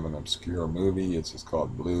it's kind of an obscure movie. It's just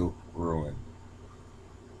called Blue Ruin,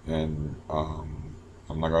 and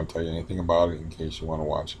I'm not going to tell you anything about it in case you want to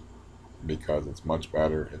watch it because it's much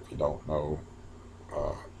better if you don't know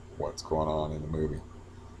uh, what's going on in the movie.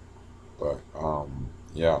 But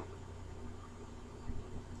yeah,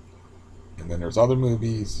 and then there's other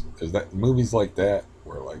movies. There's that movies like that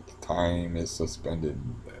where like time is suspended.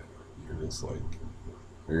 That you're just like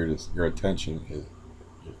your attention is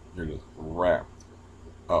you're just wrapped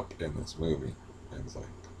up in this movie. And it's like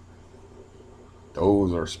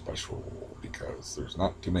those are special because there's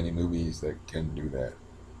not too many movies that can do that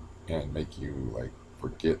and make you like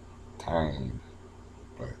forget time.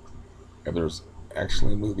 But if there's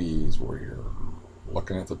actually movies where you're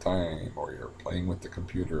looking at the time or you're playing with the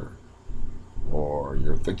computer or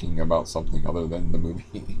you're thinking about something other than the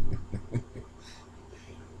movie,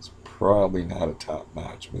 it's probably not a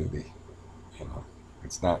top-notch movie. You know,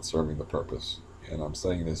 it's not serving the purpose. And I'm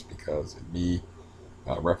saying this because me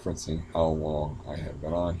referencing how long I have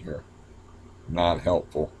been on here, not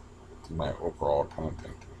helpful to my overall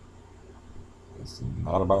content. It's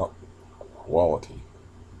not about quality.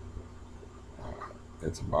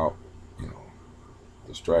 It's about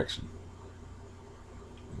distraction.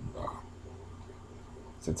 And,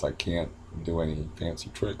 since I can't do any fancy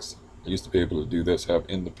tricks, I used to be able to do this, have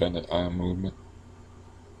independent eye movement.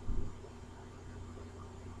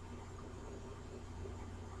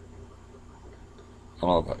 I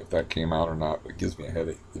don't know if that came out or not, but it gives me a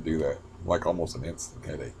headache to do that, like almost an instant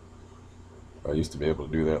headache. I used to be able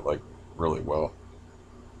to do that like really well.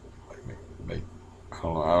 Like make, I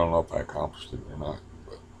don't know if I accomplished it or not,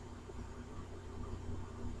 but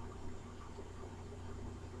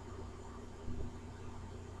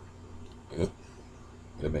it,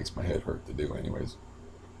 it makes my head hurt to do anyways.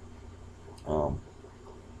 Um,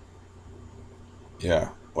 yeah,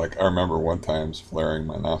 like I remember one time flaring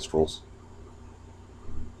my nostrils,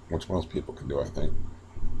 which most people can do, I think.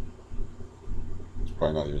 It's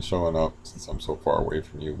probably not even showing up since I'm so far away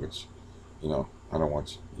from you, which, I don't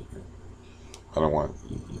want you, I don't want,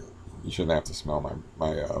 you shouldn't have to smell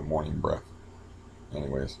my morning breath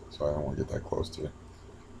anyways, so I don't want to get that close to you.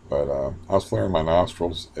 But I was flaring my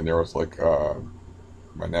nostrils, and there was like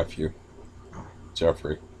my nephew,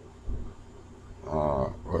 Jeffrey,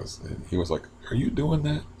 he was like, "Are you doing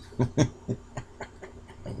that?"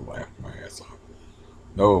 I laughed my ass off.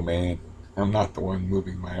 No, man, I'm not the one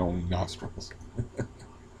moving my own nostrils.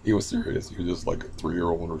 He was serious. He was just like a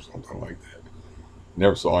 3-year-old or something like that.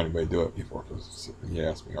 Never saw anybody do it before. He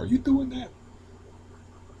asked me, "Are you doing that?"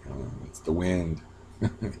 It's the wind. I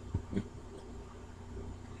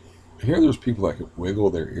hear there's people that can wiggle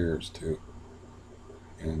their ears too,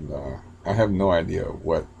 and I have no idea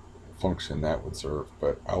what function that would serve.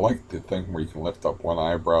 But I like the thing where you can lift up one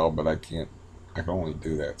eyebrow, but I can't. I can only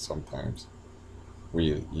do that sometimes. Where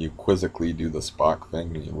you quizzically do the Spock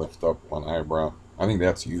thing and you lift up one eyebrow. I think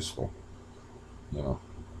that's useful. You know,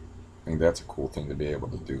 I think that's a cool thing to be able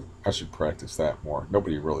to do. I should practice that more.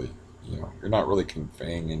 Nobody really, you're not really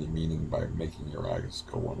conveying any meaning by making your eyes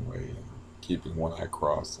go one way and keeping one eye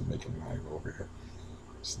crossed and making an eye go over here.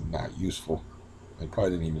 It's not useful. It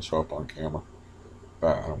probably didn't even show up on camera.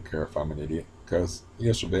 But I don't care if I'm an idiot. Because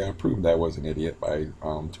yesterday I proved I was an idiot by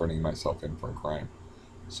turning myself in for a crime.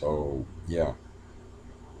 So, yeah.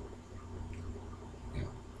 Yeah.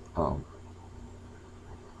 Um,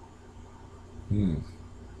 hmm.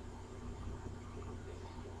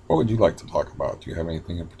 What would you like to talk about? Do you have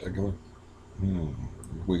anything in particular? Hmm.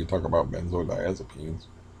 We could talk about benzodiazepines.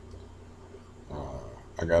 Uh,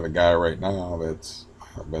 I got a guy right now that's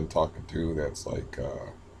I've been talking to that's like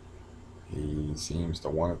he seems to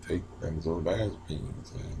want to take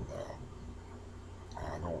benzodiazepines, and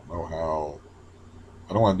I don't know how.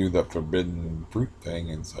 I don't want to do the forbidden fruit thing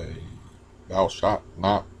and say, "Thou shalt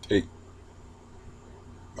not take,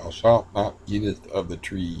 thou shalt not eateth of the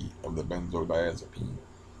tree of the benzodiazepine,"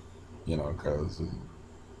 because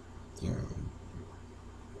you know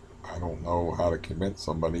I don't know how to convince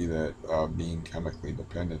somebody that being chemically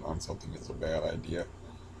dependent on something is a bad idea,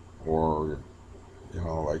 or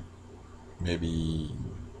like maybe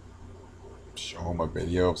show them a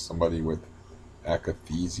video of somebody with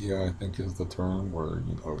akathisia, I think is the term, where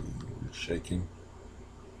you're shaking,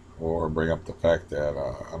 or bring up the fact that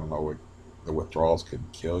I don't know, the withdrawals could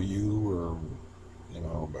kill you, or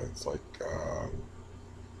but it's like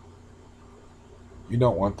you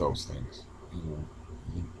don't want those things. You know,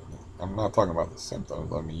 you, I'm not talking about the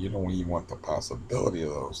symptoms. I mean, you don't even want the possibility of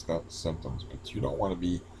those symptoms, but you don't want to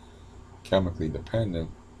be chemically dependent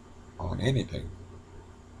on anything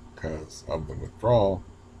because of the withdrawal.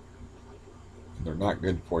 And they're not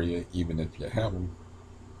good for you, even if you have them.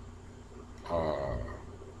 Uh,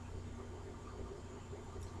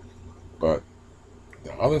 but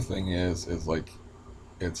the other thing is like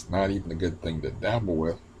it's not even a good thing to dabble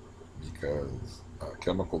with because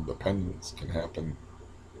chemical dependence can happen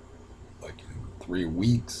like in 3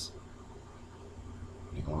 weeks.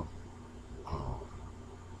 You know, uh,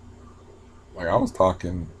 like I was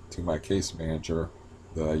talking to my case manager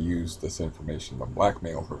that I used this information to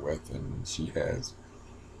blackmail her with, and she has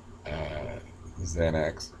uh,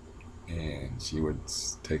 Xanax, and she would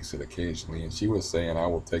takes it occasionally, and she was saying I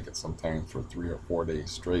will take it sometimes for 3 or 4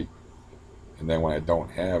 days straight, and then when I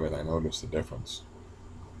don't have it, I notice the difference.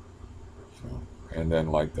 You know, and then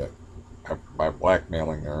like that. By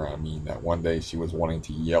blackmailing her, I mean that one day she was wanting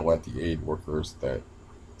to yell at the aid workers that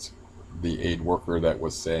the aid worker that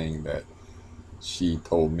was saying that she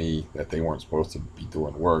told me that they weren't supposed to be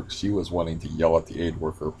doing work. She was wanting to yell at the aid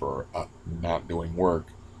worker for not doing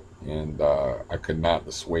work, and I could not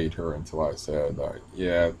dissuade her until I said,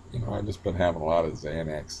 "Yeah, I've just been having a lot of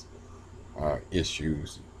Xanax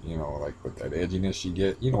issues. Like with that edginess you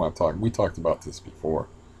get. I'm talking. We talked about this before."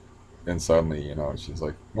 Then suddenly, she's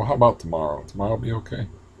like, "Well, how about tomorrow? Tomorrow be okay?"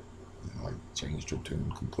 And I changed her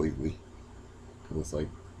tune completely because it's like,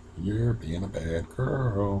 "You're being a bad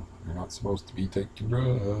girl. You're not supposed to be taking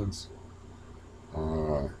drugs.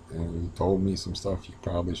 And you told me some stuff you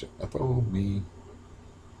probably shouldn't have told me."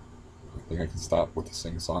 I think I can stop with the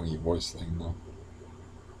sing-songy voice thing now.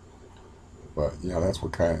 But yeah, that's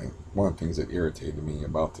one of the things that irritated me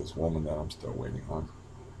about this woman that I'm still waiting on.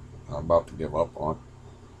 I'm about to give up on.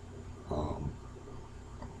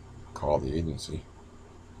 call the agency.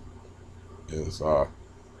 Is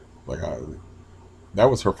like I, that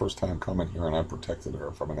was her first time coming here, and I protected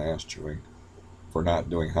her from an ass chewing for not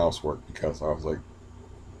doing housework, because I was like,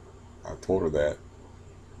 I told her that,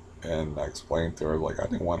 and I explained to her, like, I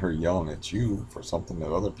didn't want her yelling at you for something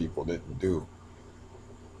that other people didn't do.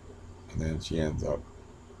 And then she ends up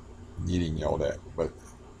needing yelled at. But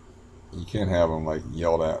you can't have them like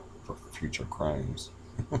yelled at for future crimes.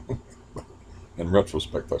 In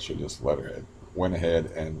retrospect, I should just let her head. Went ahead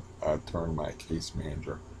and turned my case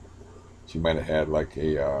manager. She might have had like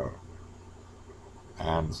a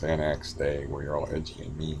on Xanax day where you're all edgy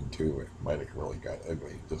and mean too. It might have really got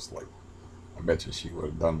ugly. Just like, I bet you she would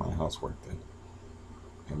have done my housework then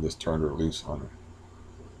and just turned her loose on her.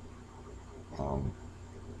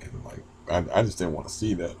 And like, I just didn't want to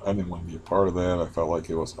see that. I didn't want to be a part of that. I felt like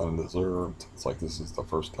it was undeserved. It's like, this is the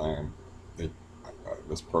first time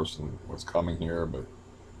this person was coming here, but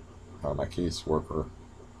my caseworker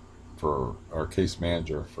for our case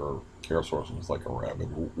manager for Care Source was like a rabid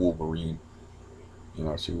Wolverine. You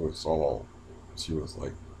know, she was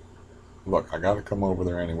like, look, I got to come over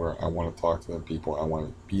there anywhere. I want to talk to the people. I want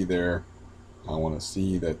to be there. I want to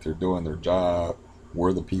see that they're doing their job.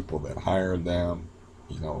 We're the people that hired them,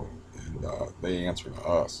 you know, and they answer to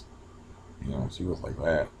us. You know, she was like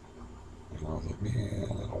that. And I was like, man,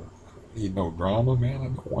 I don't need no drama, man. I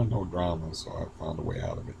don't want no drama. So I found a way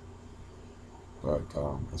out of it. But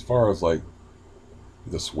as far as like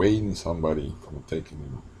dissuading somebody from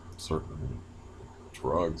taking certain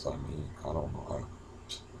drugs, I mean, I don't know.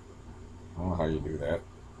 I don't know how you do that.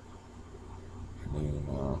 I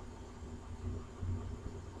mean,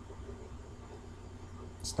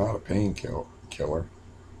 it's not a killer.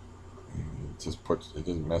 It just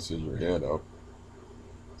messes your head up.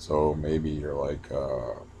 So maybe you're like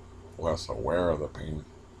less aware of the pain.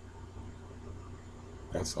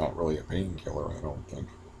 That's not really a painkiller, I don't think.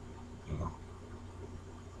 You know,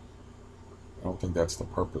 I don't think that's the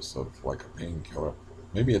purpose of like a painkiller.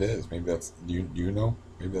 Maybe it is. Maybe that's, do you know?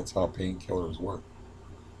 Maybe that's how painkillers work.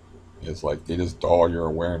 It's like they just dull your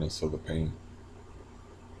awareness of the pain,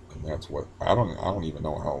 and that's what I don't even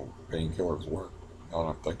know how painkillers work. Now that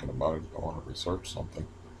I'm thinking about it, I want to research something.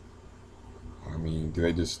 I mean, do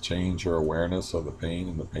they just change your awareness of the pain,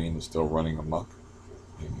 and the pain is still running amok?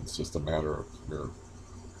 And it's just a matter of your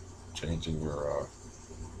changing your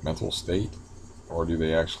mental state, or do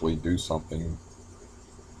they actually do something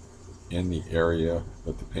in the area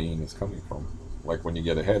that the pain is coming from? Like when you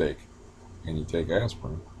get a headache and you take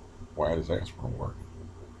aspirin, why does aspirin work?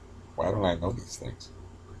 Why don't I know these things?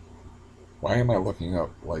 Why am I looking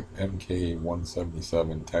up like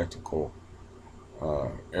MK-177 tactical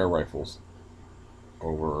air rifles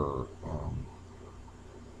over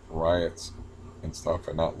riots and stuff,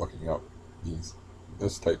 and not looking up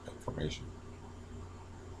this type of information?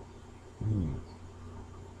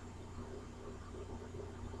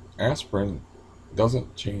 Aspirin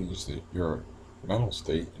doesn't change your mental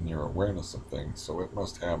state and your awareness of things, so it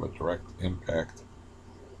must have a direct impact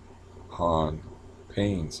on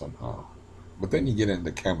pain somehow. But then you get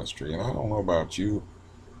into chemistry, and I don't know about you,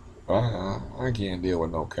 but I can't deal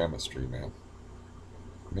with no chemistry, man.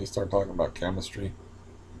 When they start talking about chemistry,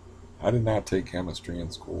 I did not take chemistry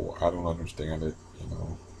in school. I don't understand it, you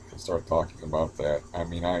know. They start talking about that. I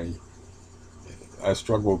mean, I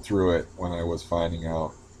struggled through it when I was finding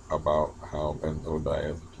out about how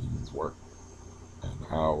benzodiazepines work, and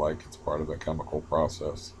how like it's part of the chemical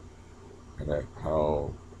process, and that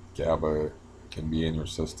how GABA can be in your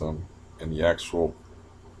system, and the actual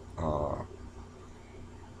uh,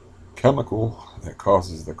 chemical that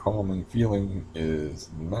causes the calming feeling is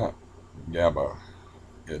not GABA.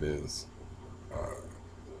 It is uh,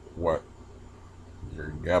 what your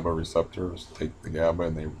GABA receptors take the GABA,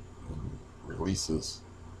 and they releases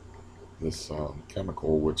this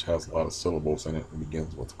chemical which has a lot of syllables in it and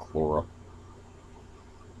begins with chlora.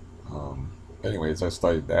 Anyways, I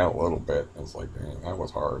studied that a little bit. It's like, man, that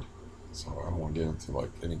was hard. So I don't want to get into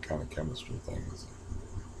like any kind of chemistry things.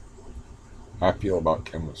 I feel about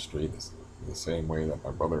chemistry the same way that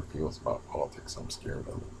my brother feels about politics. I'm scared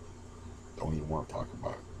of it. Don't even want to talk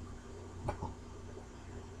about it.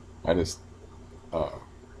 I just, uh,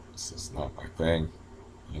 it's just not my thing.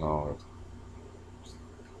 You know,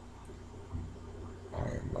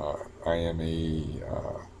 I am a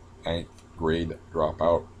ninth grade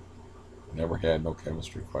dropout. Never had no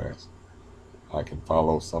chemistry class. I can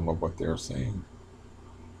follow some of what they're saying.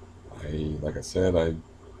 Like I said, I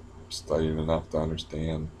studied enough to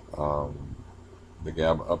understand the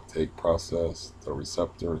GABA uptake process, the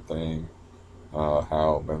receptor thing,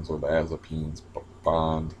 how benzodiazepines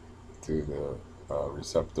bond to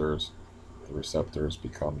receptors. The receptors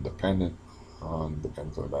become dependent on the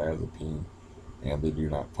benzodiazepine, and they do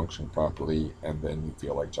not function properly, and then you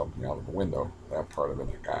feel like jumping out of a window. That part of it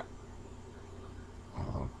I got.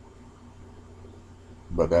 Um,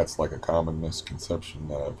 but that's like a common misconception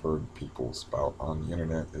that I've heard people spout on the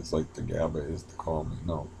internet. Is like the GABA is the calming.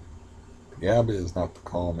 No, the GABA is not the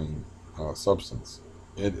calming substance.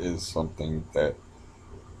 It is something that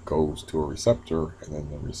goes to a receptor, and then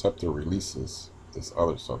the receptor releases this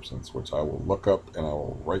other substance, which I will look up and I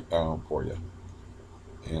will write down for you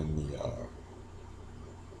in the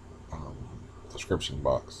um, description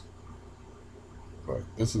box. But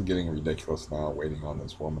this is getting ridiculous now, waiting on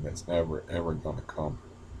this woman that's never ever gonna come.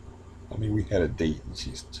 I mean, we had a date and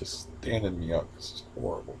she's just standing me up. This is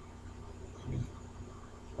horrible. I mean,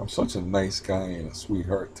 I'm such a nice guy and a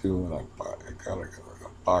sweetheart too, and I got a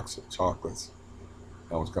box of chocolates.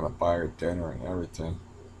 I was gonna buy her dinner and everything.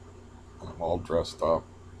 I'm all dressed up.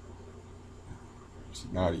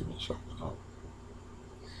 She's not even showing up.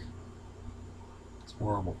 It's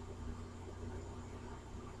horrible.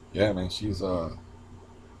 Yeah, man, she's an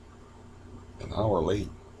hour late,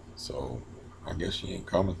 so I guess she ain't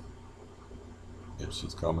coming. If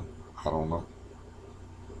she's coming, I don't know.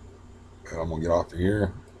 And I'm gonna get off of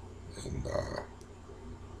here, and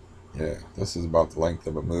yeah, this is about the length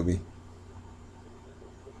of a movie.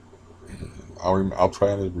 And I'll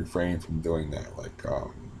try to refrain from doing that, like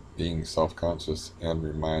being self-conscious and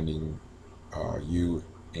reminding you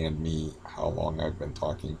and me how long I've been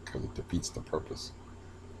talking, because it defeats the purpose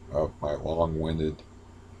of my long-winded,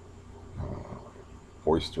 uh,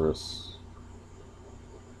 boisterous,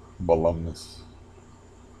 voluminous,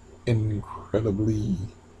 incredibly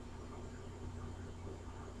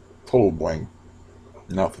total blank.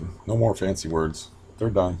 Nothing. No more fancy words. They're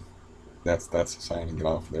done. That's a sign to get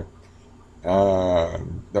off of there.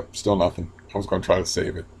 Nope, still nothing. I was gonna try to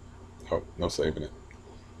save it. Oh, no saving it.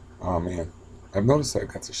 Oh man, I've noticed I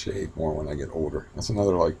got to shave more when I get older. That's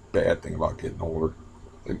another like bad thing about getting older.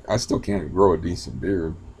 Like, I still can't grow a decent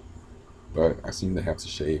beard, but I seem to have to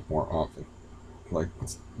shave more often. Like,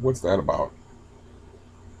 what's that about?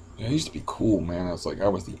 Yeah, it used to be cool, man. I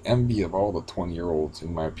was the envy of all the 20-year-olds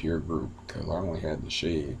in my peer group because I only had to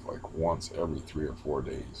shave like once every 3 or 4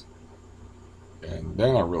 days, and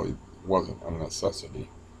then I really wasn't a necessity.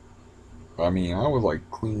 But I mean, I was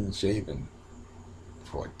like clean shaven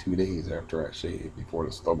for like 2 days after I shaved before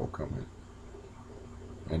the stubble come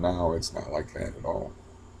in, and now it's not like that at all.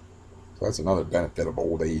 So that's another benefit of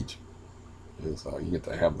old age is you get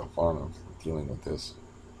to have the fun of dealing with this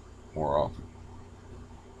more often.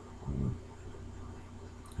 Mm,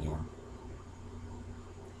 yeah.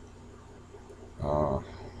 Uh,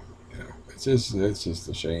 yeah. It's just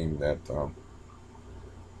a shame that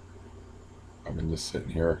I've been just sitting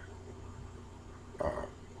here uh,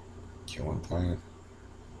 killing time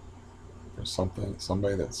for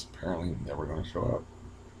somebody that's apparently never going to show up.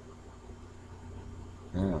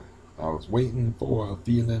 Yeah. I was waiting for a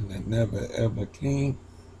feeling that never ever came.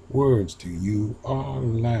 Words to you are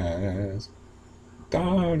lies.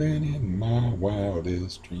 Darling, in my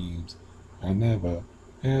wildest dreams, I never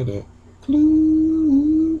had a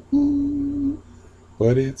clue.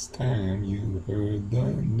 But it's time you heard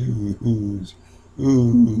the news.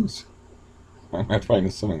 Ooze. I'm not trying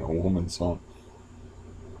to sing a woman's song.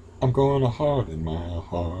 I'm gonna harden my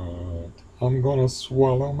heart. I'm gonna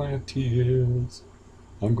swallow my tears.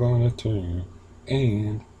 I'm gonna turn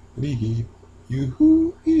and leave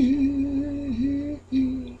you here.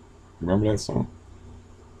 Remember that song?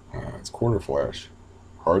 It's Quarter Flash.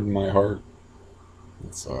 Harden My Heart.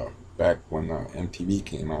 It's back when MTV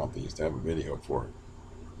came out. They used to have a video for it.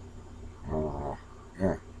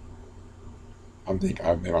 Yeah. I think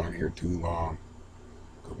I've been on here too long.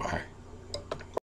 Goodbye.